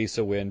see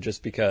Lisa win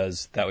just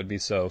because that would be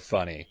so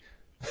funny.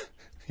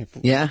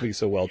 Yeah.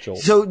 Lisa Welchel.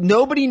 So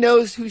nobody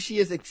knows who she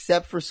is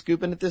except for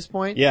Scoopin at this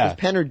point? Yeah.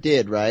 Penner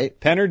did, right?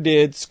 Penner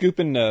did.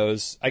 Scoopin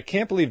knows. I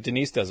can't believe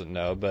Denise doesn't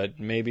know, but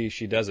maybe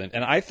she doesn't.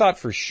 And I thought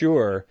for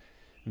sure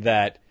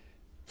that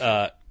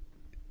that's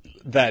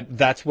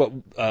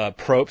what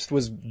Probst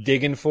was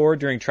digging for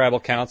during Tribal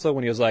Council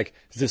when he was like,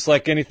 is this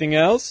like anything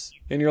else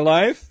in your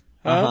life?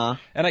 Huh?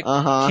 And I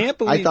can't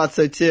believe... I thought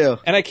so too.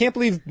 And I can't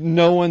believe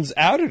no one's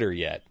outed her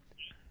yet.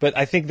 But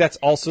I think that's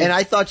also... And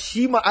I thought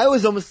I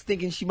was almost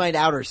thinking she might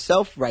out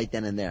herself right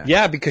then and there.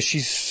 Yeah, because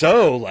she's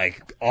so,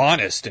 like,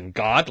 honest and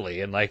godly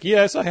and like,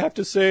 yes, I have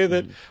to say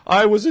that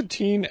I was a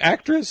teen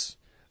actress.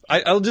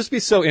 It'll just be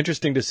so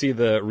interesting to see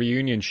the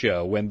reunion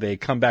show when they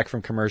come back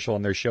from commercial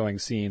and they're showing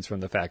scenes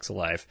from the Facts of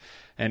Life.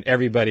 And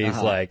everybody's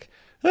like,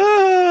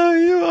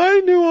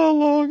 I knew all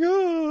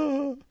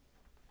along.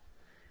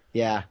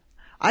 Yeah.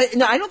 I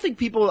don't think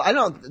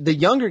the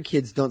younger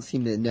kids don't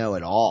seem to know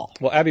at all.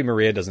 Well, Abby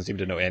Maria doesn't seem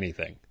to know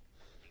anything.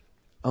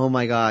 Oh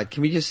my God.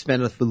 Can we just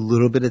spend a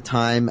little bit of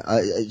time?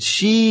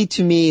 She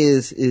to me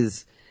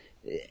is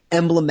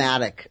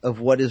emblematic of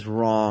what is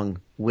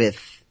wrong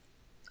with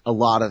a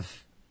lot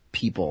of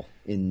people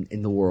in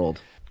the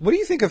world. What do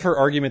you think of her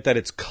argument that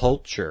it's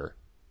culture?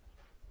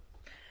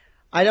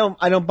 I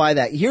don't buy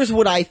that. Here's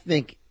what I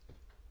think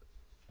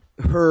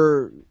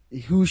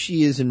who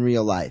she is in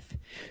real life.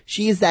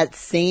 She is that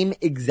same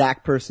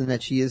exact person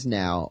that she is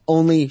now,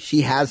 only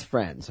she has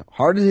friends.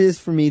 Hard it is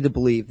for me to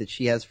believe that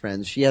she has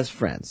friends. She has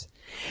friends.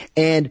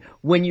 And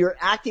when you're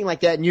acting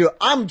like that and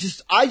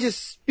I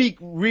just speak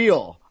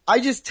real. I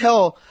just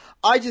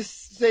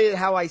say it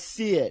how I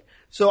see it.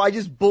 So I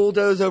just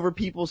bulldoze over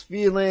people's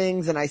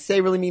feelings and I say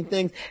really mean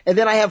things. And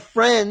then I have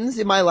friends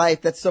in my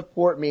life that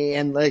support me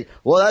and like,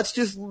 well, that's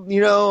just,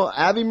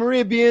 Abby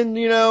Maria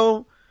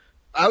being,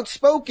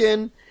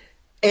 outspoken.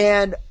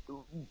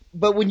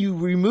 But when you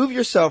remove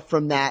yourself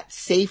from that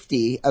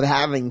safety of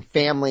having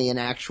family and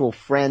actual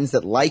friends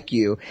that like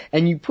you,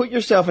 and you put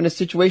yourself in a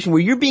situation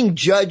where you're being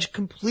judged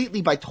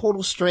completely by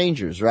total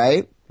strangers,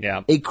 right?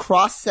 Yeah. A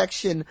cross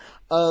section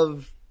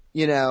of,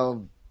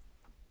 the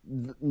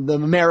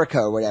America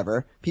or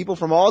whatever, people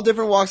from all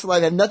different walks of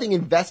life have nothing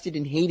invested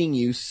in hating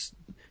you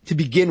to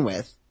begin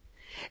with.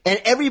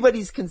 And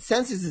everybody's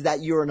consensus is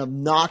that you're an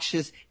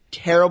obnoxious,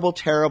 terrible,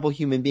 terrible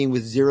human being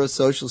with zero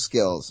social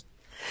skills.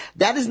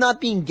 That is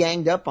not being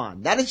ganged up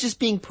on. That is just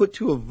being put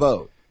to a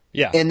vote.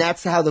 Yeah. And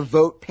that's how the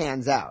vote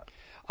pans out.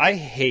 I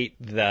hate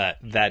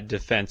that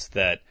defense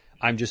that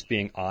I'm just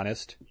being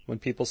honest when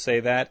people say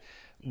that.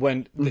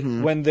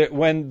 when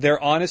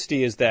their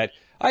honesty is that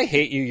I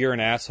hate you, you're an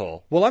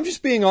asshole. Well, I'm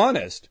just being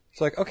honest.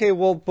 It's like, okay,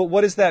 well, but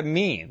what does that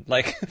mean?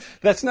 Like,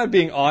 that's not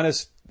being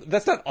honest.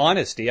 That's not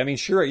honesty. I mean,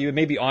 sure, you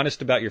may be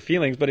honest about your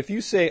feelings, but if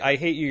you say, I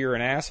hate you, you're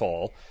an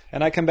asshole,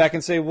 and I come back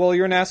and say, well,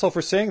 you're an asshole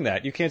for saying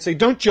that. You can't say,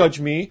 don't judge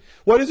me.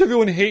 Why does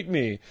everyone hate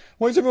me?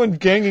 Why is everyone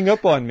ganging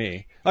up on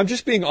me? I'm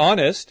just being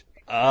honest.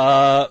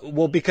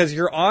 Well, because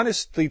you're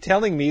honestly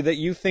telling me that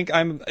you think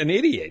I'm an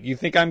idiot. You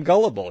think I'm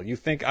gullible. You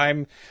think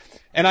I'm...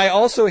 And I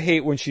also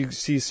hate when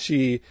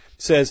she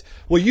says,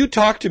 well, you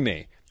talk to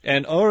me.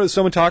 And,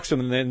 someone talks to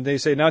them, and then they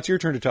say, now it's your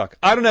turn to talk.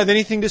 I don't have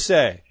anything to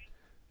say.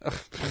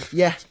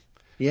 Yeah.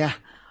 Yeah.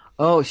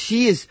 Oh,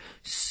 she is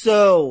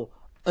so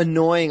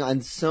annoying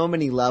on so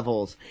many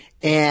levels.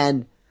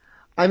 And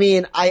I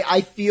mean,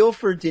 I feel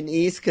for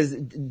Denise because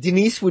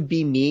Denise would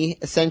be me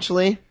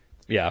essentially.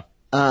 Yeah.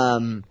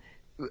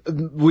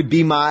 Would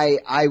be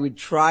I would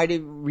try to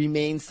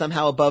remain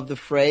somehow above the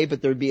fray,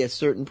 but there'd be a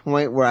certain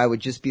point where I would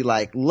just be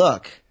like,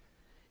 look,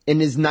 in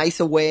as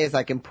nice a way as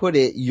I can put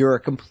it, you're a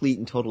complete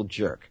and total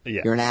jerk.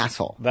 Yes. You're an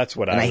asshole. That's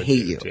what and I would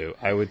hate do you. Too.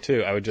 I would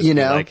too. I would just be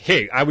like,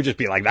 hey, I would just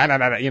be like, nah,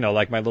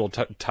 like my little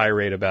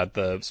tirade about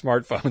the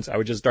smartphones. I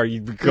would just start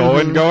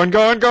going,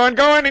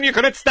 and you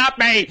couldn't stop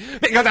me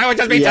because I would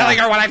just be telling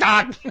her what I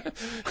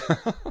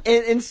thought.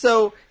 and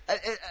so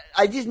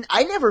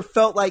I never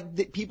felt like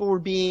that people were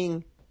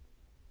being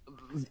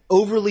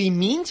overly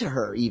mean to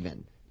her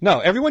even. No,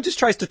 everyone just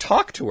tries to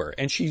talk to her,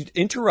 and she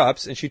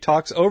interrupts, and she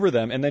talks over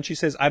them, and then she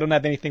says, I don't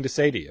have anything to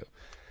say to you.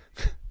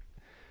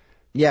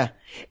 Yeah.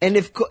 And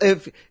if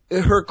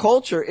her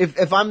culture,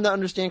 if I'm to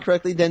understand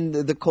correctly, then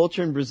the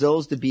culture in Brazil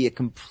is to be a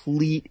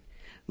complete,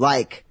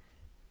 like,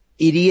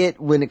 idiot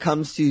when it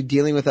comes to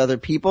dealing with other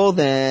people,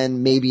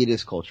 then maybe it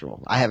is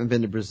cultural. I haven't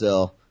been to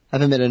Brazil. I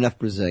haven't met enough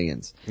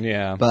Brazilians.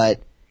 Yeah.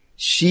 But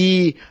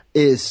she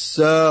is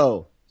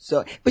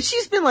but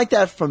she's been like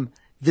that from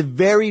the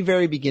very,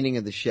 very beginning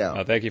of the show.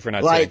 Oh, thank you for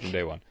not saying from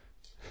day one.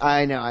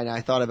 I know.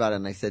 I thought about it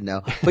and I said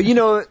no. But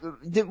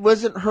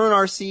wasn't her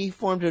and RC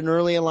formed an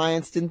early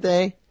alliance, didn't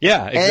they?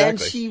 Yeah, exactly. And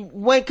she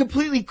went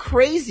completely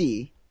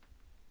crazy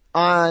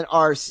on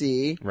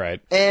RC.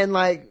 Right. And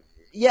I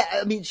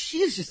mean, she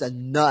is just a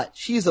nut.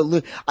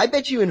 I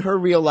bet you in her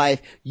real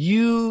life,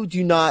 you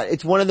do not,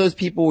 it's one of those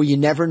people where you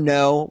never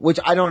know, which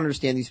I don't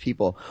understand these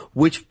people,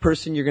 which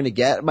person you're going to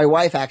get. My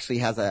wife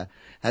actually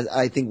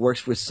I think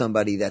works with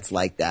somebody that's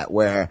like that,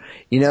 where,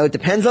 it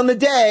depends on the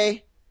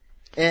day,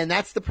 and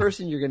that's the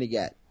person you're going to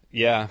get.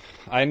 Yeah,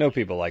 I know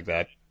people like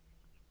that.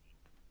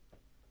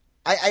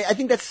 I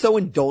think that's so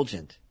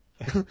indulgent.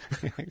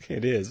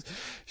 It is.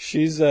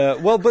 She's,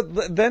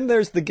 but then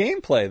there's the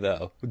gameplay,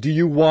 though. Do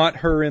you want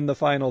her in the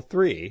final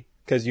three?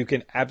 Because you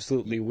can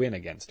absolutely win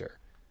against her.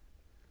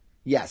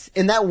 Yes.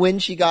 And that win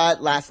she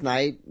got last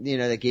night,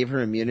 that gave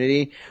her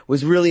immunity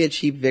was really a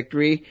cheap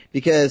victory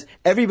because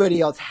everybody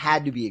else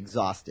had to be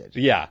exhausted.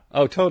 Yeah.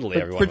 Oh, totally.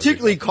 Everyone.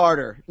 Particularly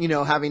Carter,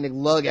 having to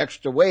lug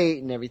extra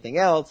weight and everything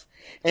else.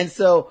 And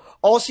so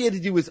all she had to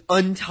do was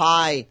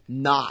untie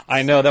knots.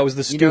 I know. That was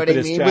the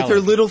stupidest challenge. With her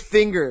little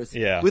fingers.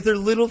 Yeah. With her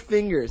little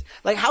fingers.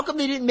 Like, how come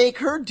they didn't make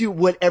her do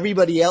what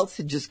everybody else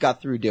had just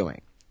got through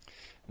doing?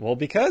 Well,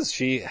 because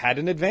she had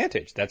an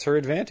advantage. That's her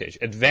advantage.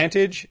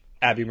 Advantage,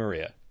 Abby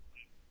Maria.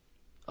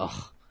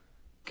 Oh,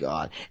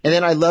 God. And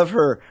then I love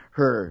her,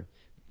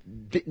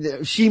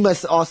 she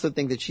must also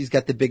think that she's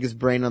got the biggest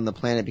brain on the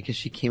planet because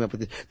she came up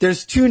with it.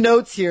 There's 2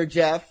 notes here,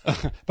 Jeff.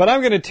 But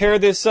I'm going to tear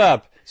this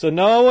up so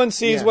no one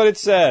sees what it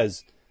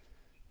says.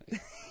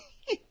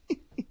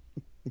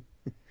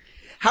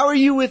 How are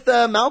you with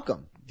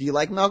Malcolm? Do you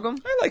like Malcolm?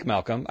 I like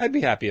Malcolm. I'd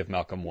be happy if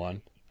Malcolm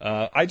won.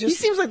 He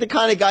seems like the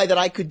kind of guy that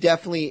I could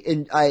definitely,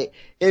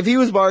 if he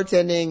was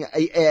bartending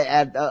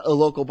at a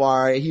local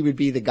bar, he would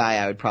be the guy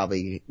I would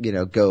probably,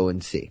 go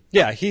and see.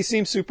 Yeah, he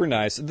seems super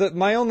nice.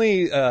 My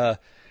only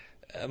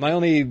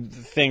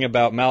thing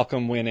about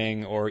Malcolm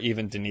winning or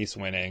even Denise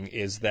winning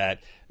is that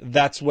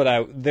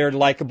they're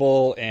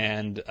likable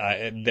and,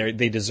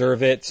 they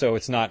deserve it. So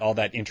it's not all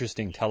that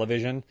interesting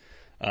television.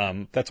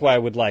 That's why I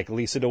would like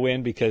Lisa to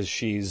win because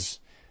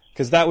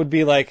that would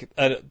be like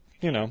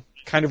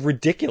kind of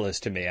ridiculous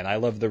to me, and I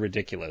love the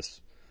ridiculous.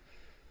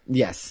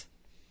 Yes.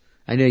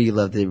 I know you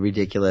love the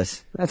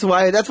ridiculous. That's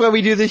why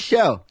we do this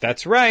show.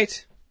 That's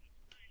right.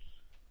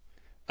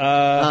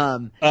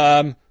 What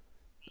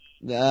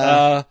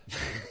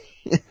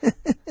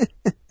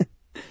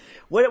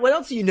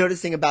else are you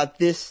noticing about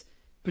this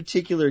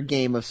particular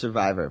game of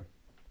Survivor?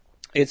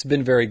 It's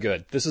been very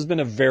good. This has been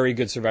a very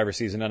good Survivor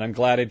season, and I'm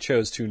glad it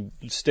chose to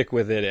stick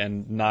with it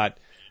and not...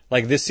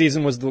 Like, this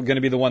season was going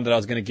to be the one that I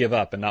was going to give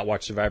up and not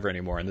watch Survivor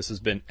anymore, and this has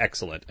been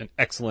excellent. An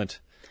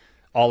excellent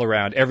all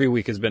around. Every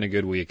week has been a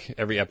good week.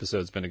 Every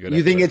episode's been a good episode.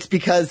 You think it's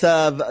because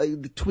of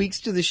the tweaks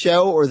to the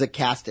show or the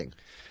casting?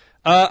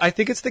 I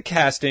think it's the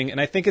casting, and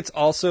I think it's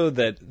also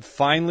that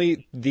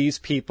finally these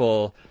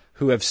people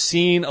who have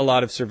seen a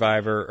lot of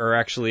Survivor are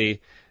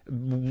actually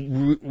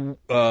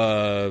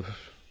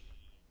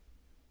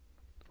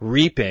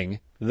reaping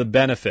the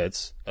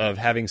benefits of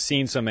having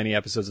seen so many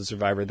episodes of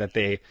Survivor that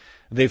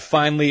they've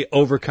finally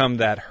overcome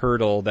that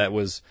hurdle that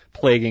was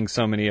plaguing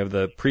so many of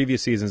the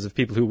previous seasons of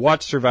people who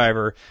watched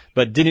Survivor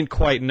but didn't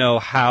quite know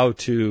how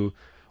to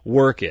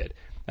work it.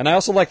 And I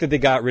also like that they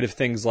got rid of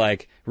things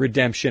like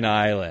Redemption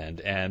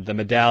Island and the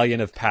Medallion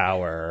of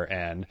Power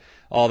and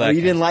all that. Oh,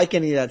 you didn't like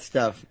any of that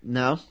stuff,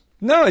 no?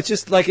 No, it's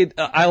just like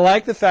I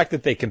like the fact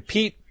that they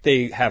compete.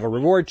 They have a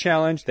reward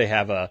challenge. They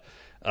have a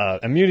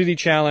immunity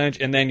challenge,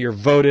 and then you're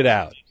voted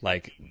out.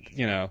 Like,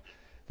 you know,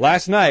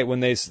 last night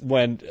when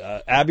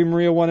Abby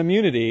Maria won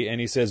immunity, and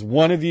he says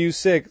one of you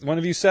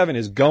seven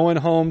is going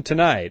home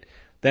tonight.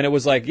 Then it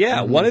was like,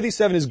 one of these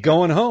 7 is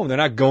going home. They're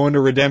not going to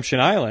Redemption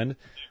Island.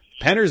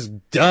 Penner's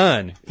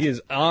done. He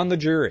is on the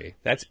jury.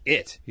 That's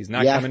it. He's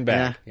not coming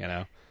back. You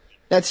know.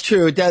 That's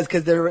true. It does,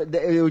 because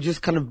it was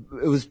just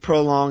it was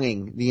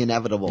prolonging the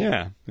inevitable.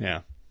 Yeah.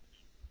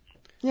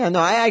 Yeah, no,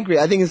 I agree.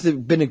 I think it's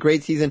been a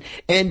great season.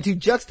 And to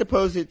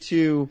juxtapose it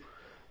to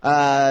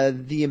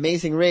The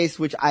Amazing Race,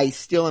 which I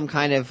still am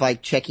kind of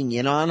like checking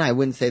in on. I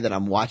wouldn't say that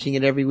I'm watching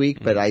it every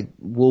week, but I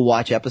will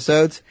watch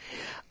episodes.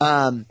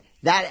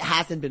 That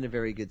hasn't been a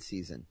very good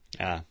season.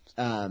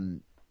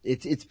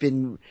 It's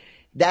been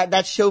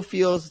that show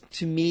feels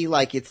to me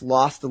like it's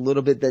lost a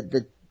little bit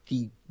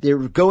they're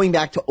going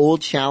back to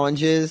old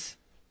challenges,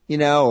 you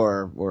know,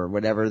 or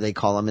whatever they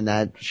call them in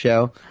that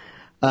show.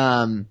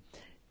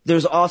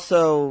 There's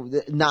also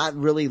not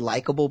really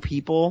likable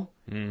people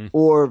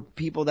or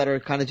people that are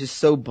kind of just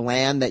so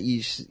bland that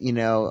you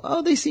know,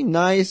 oh, they seem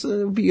nice.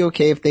 It would be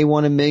okay if they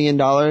won $1 million,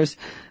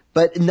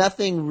 but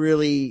nothing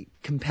really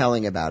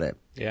compelling about it.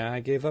 Yeah, I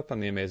gave up on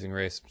The Amazing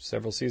Race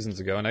several seasons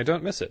ago, and I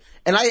don't miss it.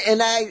 And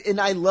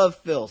I love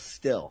Phil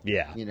still.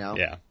 Yeah. You know?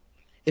 Yeah.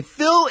 If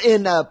Phil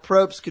and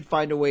Probst could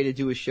find a way to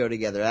do a show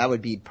together, that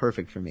would be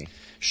perfect for me.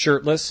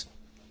 Shirtless.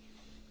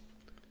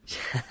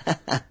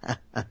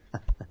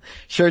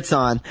 Shirts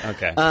on.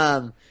 Okay.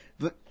 But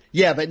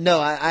no,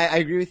 I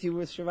agree with you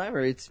with Survivor.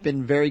 It's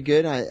been very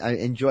good. I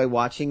enjoy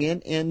watching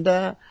it. And,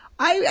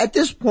 at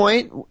this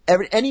point,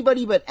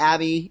 anybody but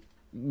Abby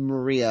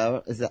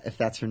Maria, if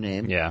that's her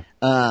name. Yeah.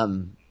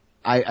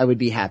 I would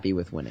be happy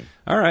with winning.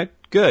 All right.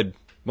 Good.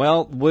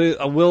 Well,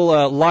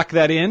 we'll lock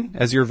that in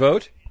as your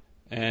vote.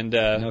 And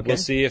we'll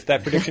see if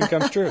that prediction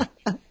comes true.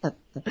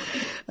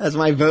 As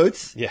my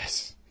votes?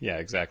 Yes. Yeah,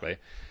 exactly.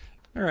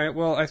 All right.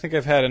 Well, I think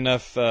I've had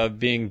enough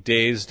being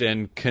dazed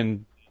and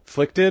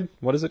conflicted.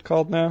 What is it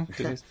called now?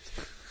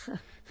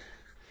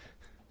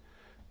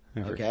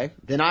 Okay.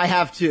 Then I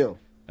have two.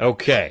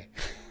 Okay.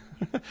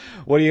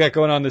 What do you got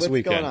going on this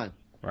weekend? What's going on?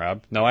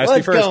 Rob? No, I asked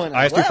you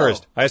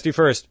first. I asked you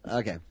first.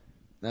 Okay.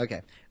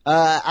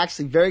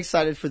 Actually, very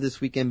excited for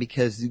this weekend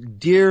because a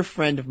dear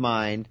friend of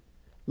mine,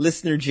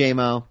 listener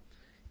JMO,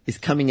 is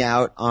coming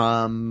out.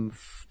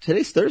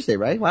 Today's Thursday,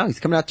 right? Wow, he's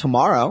coming out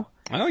tomorrow.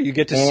 Oh, you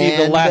get to see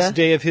the last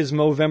day of his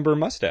Movember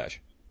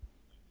mustache.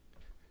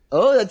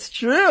 Oh, that's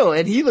true.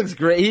 And he looks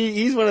great.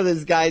 He's one of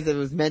those guys that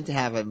was meant to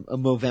have a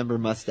Movember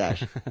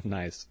mustache.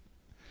 Nice.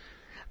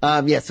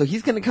 So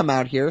he's going to come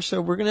out here.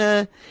 So we're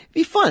going to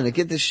be fun to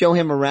get to show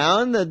him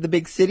around the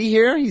big city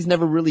here. He's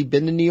never really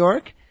been to New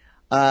York.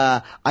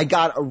 I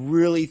got a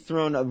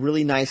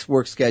really nice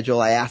work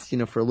schedule. I asked,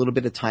 for a little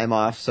bit of time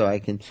off so I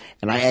can,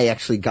 and I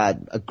actually got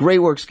a great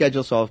work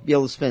schedule so I'll be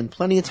able to spend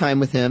plenty of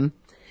time with him.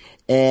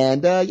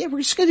 And, we're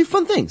just going to do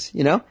fun things,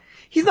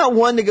 He's not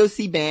one to go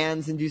see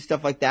bands and do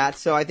stuff like that.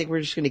 So I think we're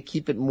just going to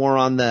keep it more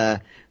on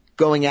the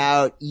going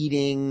out,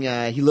 eating.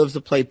 He loves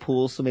to play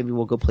pool. So maybe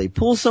we'll go play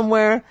pool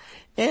somewhere.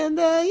 And,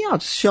 I'll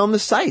just show him the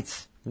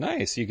sights.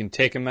 Nice. You can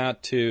take him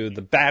out to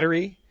the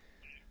Battery.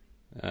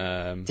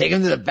 Take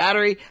him to the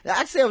Battery.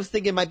 Actually, I was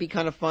thinking it might be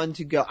kind of fun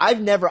to go.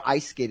 I've never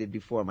ice skated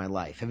before in my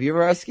life. Have you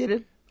ever ice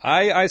skated?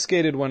 I ice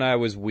skated when I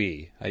was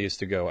wee. I used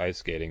to go ice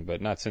skating,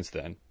 but not since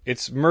then.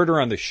 It's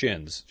murder on the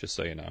shins, just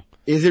so you know.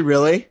 Is it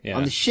really? Yeah.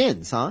 On the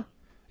shins, huh?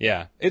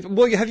 Yeah. Have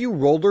you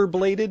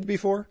rollerbladed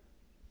before?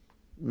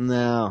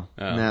 No.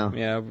 No.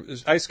 Yeah.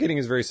 Ice skating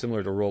is very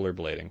similar to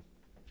rollerblading.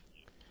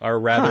 Or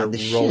rather,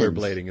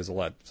 rollerblading is a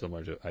lot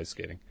similar to ice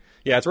skating.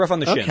 Yeah, it's rough on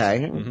the shins.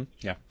 Okay. Mm-hmm.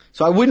 Yeah.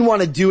 So I wouldn't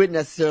want to do it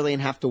necessarily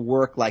and have to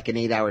work like an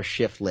 8-hour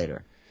shift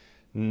later.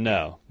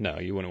 No,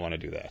 you wouldn't want to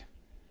do that.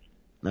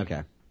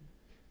 Okay.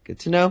 Good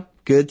to know.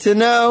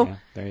 Yeah,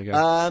 there you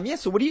go.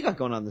 So what do you got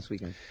going on this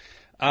weekend?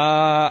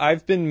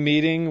 I've been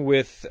meeting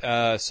with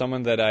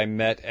someone that I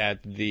met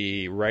at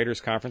the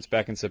Writers' Conference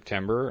back in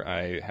September.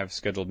 I have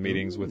scheduled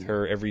meetings with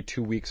her every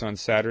 2 weeks on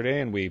Saturday,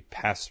 and we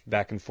pass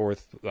back and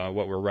forth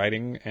what we're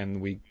writing,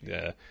 and we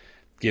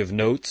give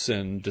notes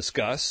and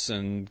discuss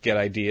and get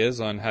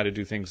ideas on how to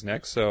do things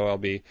next. So I'll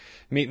be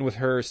meeting with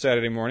her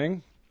Saturday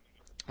morning.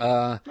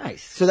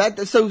 Nice.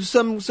 So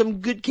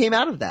some good came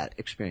out of that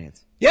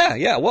experience.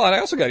 Yeah. Well, and I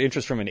also got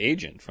interest from an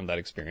agent from that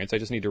experience. I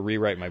just need to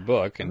rewrite my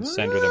book and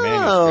send her the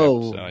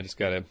manuscript. So I just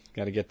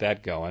gotta get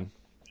that going.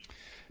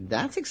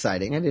 That's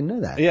exciting. I didn't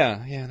know that.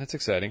 Yeah, that's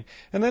exciting.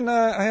 And then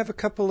I have a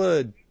couple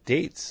of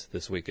dates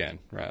this weekend,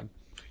 Rob.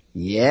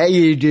 Yeah,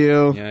 you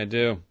do. Yeah,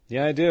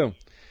 I do.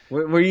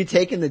 Where are you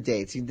taking the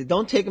dates?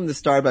 Don't take them to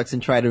Starbucks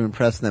and try to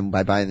impress them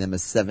by buying them a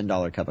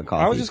 $7 cup of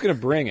coffee. I was just going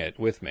to bring it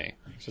with me.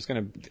 Just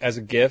going to, as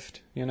a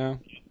gift, you know?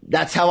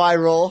 That's how I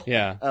roll?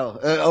 Yeah.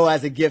 Oh,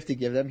 as a gift to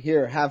give them.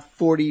 Here, have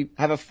a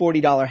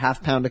 $40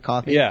 half pound of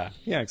coffee. Yeah,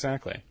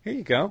 exactly. Here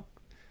you go.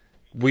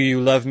 Will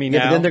you love me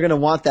now? But then they're going to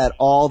want that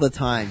all the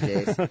time,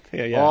 Jace.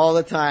 Yeah. All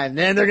the time.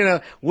 Then they're going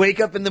to wake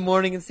up in the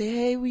morning and say,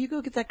 hey, will you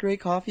go get that great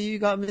coffee you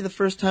got me the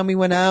first time we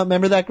went out?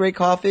 Remember that great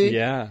coffee?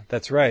 Yeah,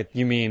 that's right.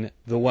 You mean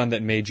the one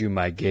that made you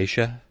my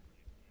geisha?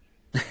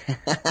 How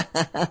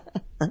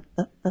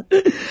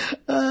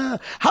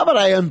about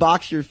I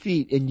unbox your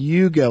feet and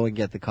you go and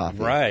get the coffee?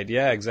 Right,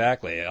 yeah,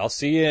 exactly. I'll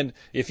see you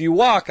if you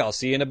walk, I'll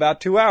see you in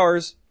about 2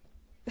 hours.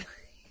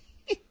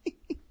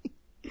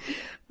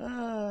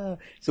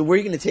 So where are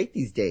you going to take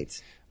these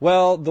dates?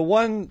 Well, the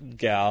one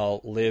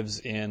gal lives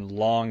in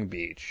Long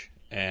Beach,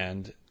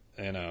 and,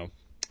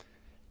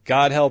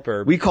 God help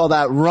her. We call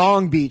that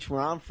Wrong Beach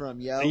where I'm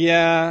from, yo.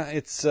 Yeah,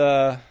 it's,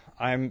 I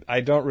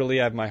don't really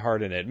have my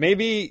heart in it.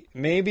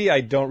 Maybe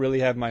I don't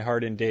really have my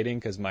heart in dating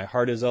because my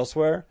heart is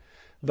elsewhere,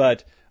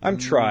 but I'm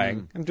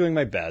trying. I'm doing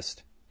my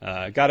best.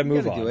 Gotta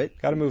move on. Do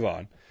it. Gotta move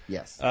on.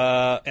 Yes.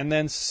 And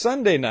then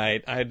Sunday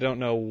night, I don't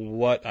know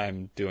what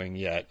I'm doing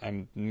yet.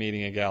 I'm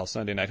meeting a gal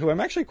Sunday night who I'm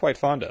actually quite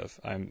fond of.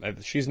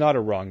 She's not a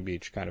Wrong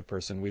Beach kind of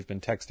person. We've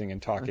been texting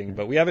and talking,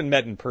 but we haven't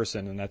met in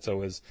person, and that's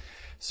always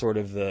sort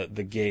of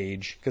the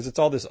gauge because it's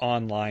all this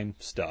online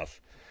stuff.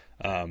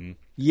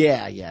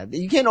 Yeah.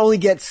 You can only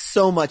get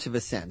so much of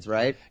a sense,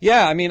 right?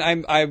 Yeah, I mean,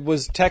 I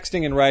was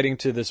texting and writing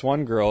to this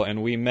one girl,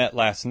 and we met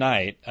last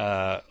night.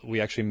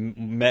 We actually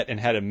met and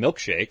had a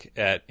milkshake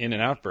at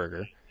In-N-Out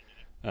Burger.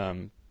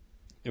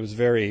 It was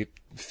very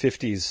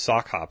 50s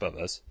sock hop of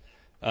us.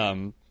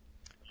 And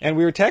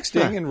we were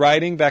texting and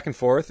writing back and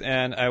forth,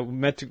 and I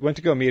went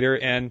to go meet her,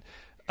 and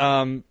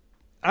I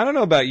don't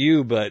know about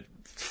you, but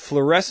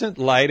fluorescent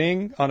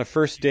lighting on a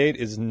first date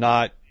is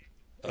not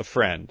a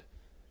friend.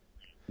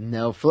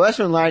 No,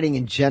 fluorescent lighting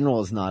in general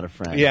is not a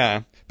friend.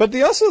 Yeah. But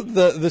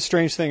the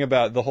strange thing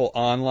about the whole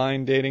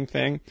online dating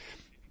thing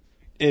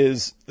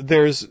is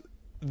there's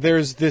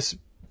this,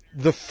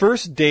 the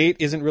first date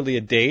isn't really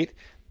a date.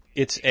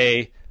 It's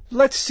a,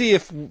 let's see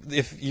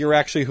if you're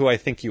actually who I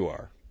think you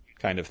are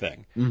kind of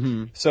thing.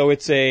 Mm-hmm. So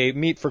it's a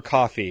meet for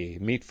coffee,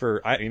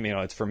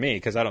 it's for me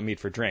because I don't meet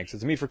for drinks.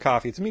 It's a meet for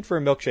coffee. It's a meet for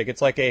a milkshake.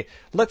 It's like a,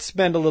 let's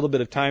spend a little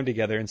bit of time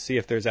together and see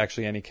if there's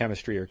actually any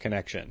chemistry or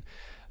connection.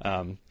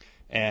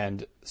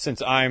 And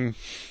since I'm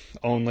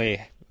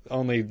only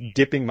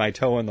dipping my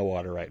toe in the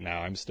water right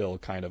now, I'm still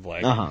kind of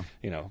like,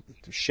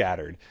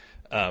 shattered.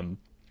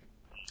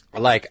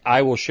 Like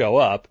I will show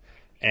up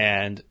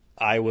and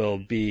I will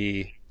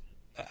be,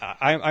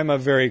 I'm a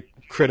very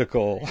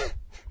critical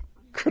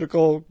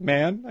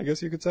man, I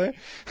guess you could say.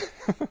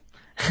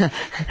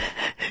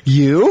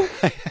 You?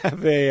 I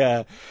have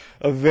a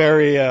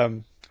very,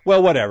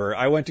 well, whatever.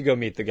 I went to go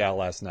meet the gal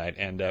last night,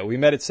 and we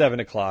met at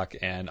 7:00,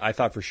 and I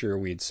thought for sure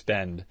we'd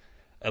spend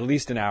at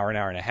least an hour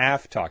and a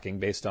half talking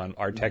based on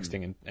our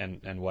texting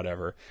and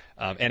whatever.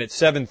 And at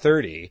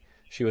 7:30,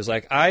 she was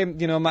like, I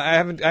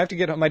have to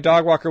get home. My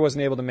dog walker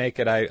wasn't able to make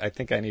it. I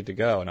think I need to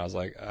go. And I was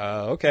like,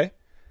 okay.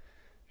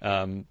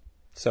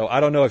 So I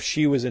don't know if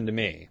she was into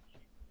me,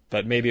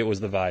 but maybe it was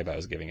the vibe I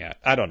was giving out.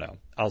 I don't know.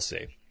 I'll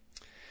see.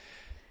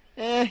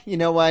 You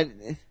know what?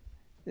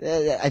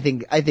 I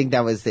think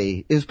that was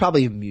it was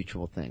probably a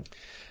mutual thing.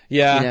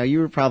 Yeah. You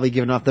were probably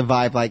giving off the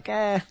vibe like,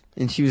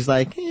 and she was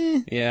like,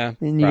 Yeah.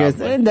 And you guys,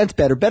 that's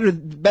better. Better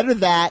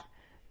that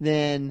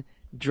than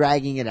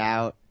dragging it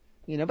out.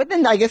 But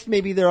then I guess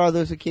maybe there are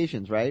those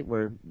occasions, right?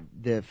 Where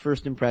the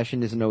first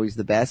impression isn't always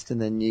the best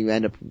and then you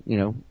end up,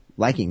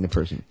 liking the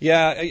person.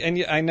 Yeah,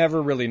 and I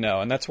never really know,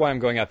 and that's why I'm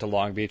going out to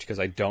Long Beach because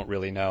I don't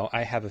really know.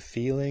 I have a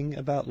feeling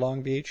about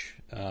Long Beach,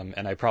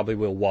 and I probably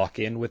will walk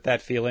in with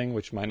that feeling,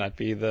 which might not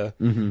be the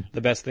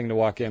best thing to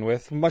walk in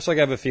with. Much like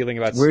I have a feeling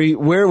about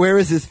where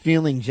is this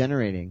feeling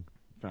generating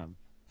from?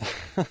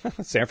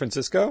 San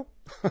Francisco.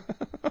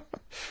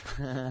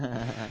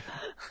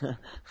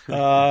 But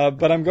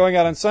I'm going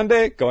out on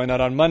Sunday, going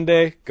out on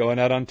Monday, going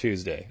out on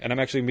Tuesday, and I'm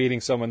actually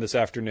meeting someone this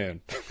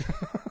afternoon.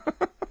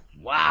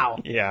 Wow.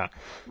 Yeah.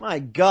 My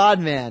God,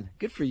 man.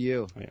 Good for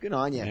you. Good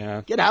on you.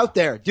 Yeah. Get out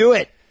there. Do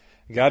it.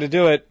 Got to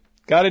do it.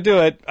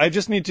 I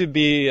just need to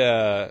be,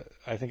 I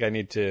think I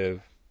need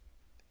to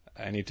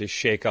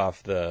shake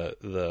off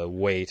the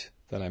weight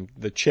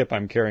the chip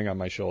I'm carrying on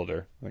my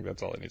shoulder. I think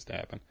that's all that needs to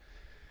happen.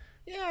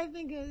 Yeah, I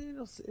think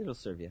it'll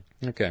serve you.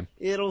 Okay.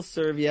 It'll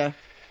serve you.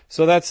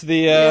 So that's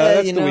the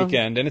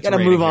weekend, and it's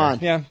gotta move on.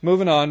 Yeah,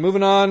 moving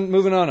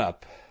on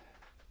up.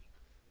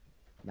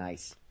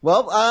 Nice.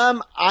 Well,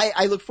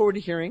 I look forward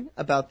to hearing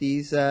about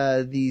these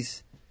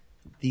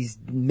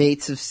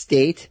mates of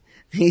state,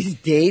 these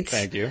dates.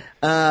 Thank you.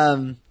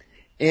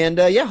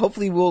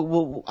 Hopefully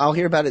I'll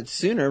hear about it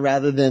sooner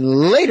rather than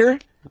later,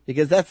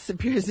 because that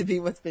appears to be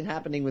what's been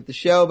happening with the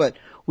show. But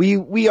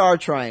we are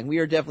trying. We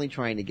are definitely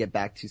trying to get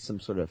back to some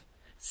sort of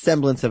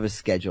semblance of a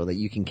schedule that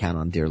you can count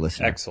on, dear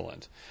listener.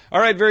 Excellent. All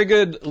right, very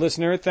good,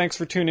 listener. Thanks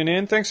for tuning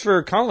in. Thanks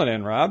for calling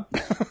in, Rob.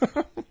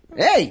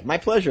 Hey, my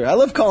pleasure. I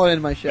love calling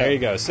in my show. There you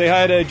go. Say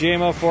hi to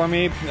JMO for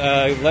me.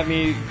 Let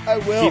me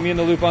keep me in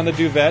the loop on the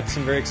Duvettes.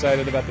 I'm very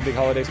excited about the big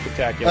holiday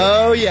spectacular.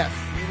 Oh, yes.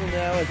 You will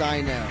know as I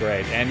know.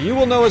 Great. And you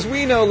will know as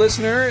we know,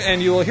 listener,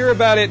 and you will hear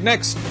about it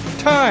next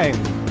time.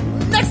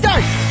 Next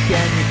time!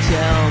 Can you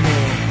tell me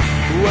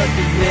what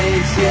they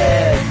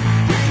said?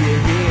 Did you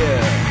hear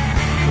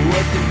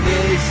what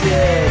they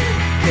said?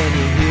 Can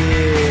you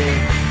hear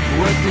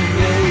what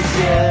they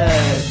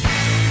said?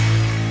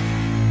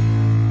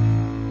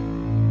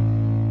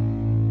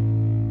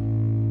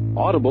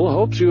 Audible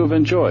hopes you have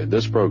enjoyed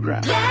this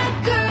program.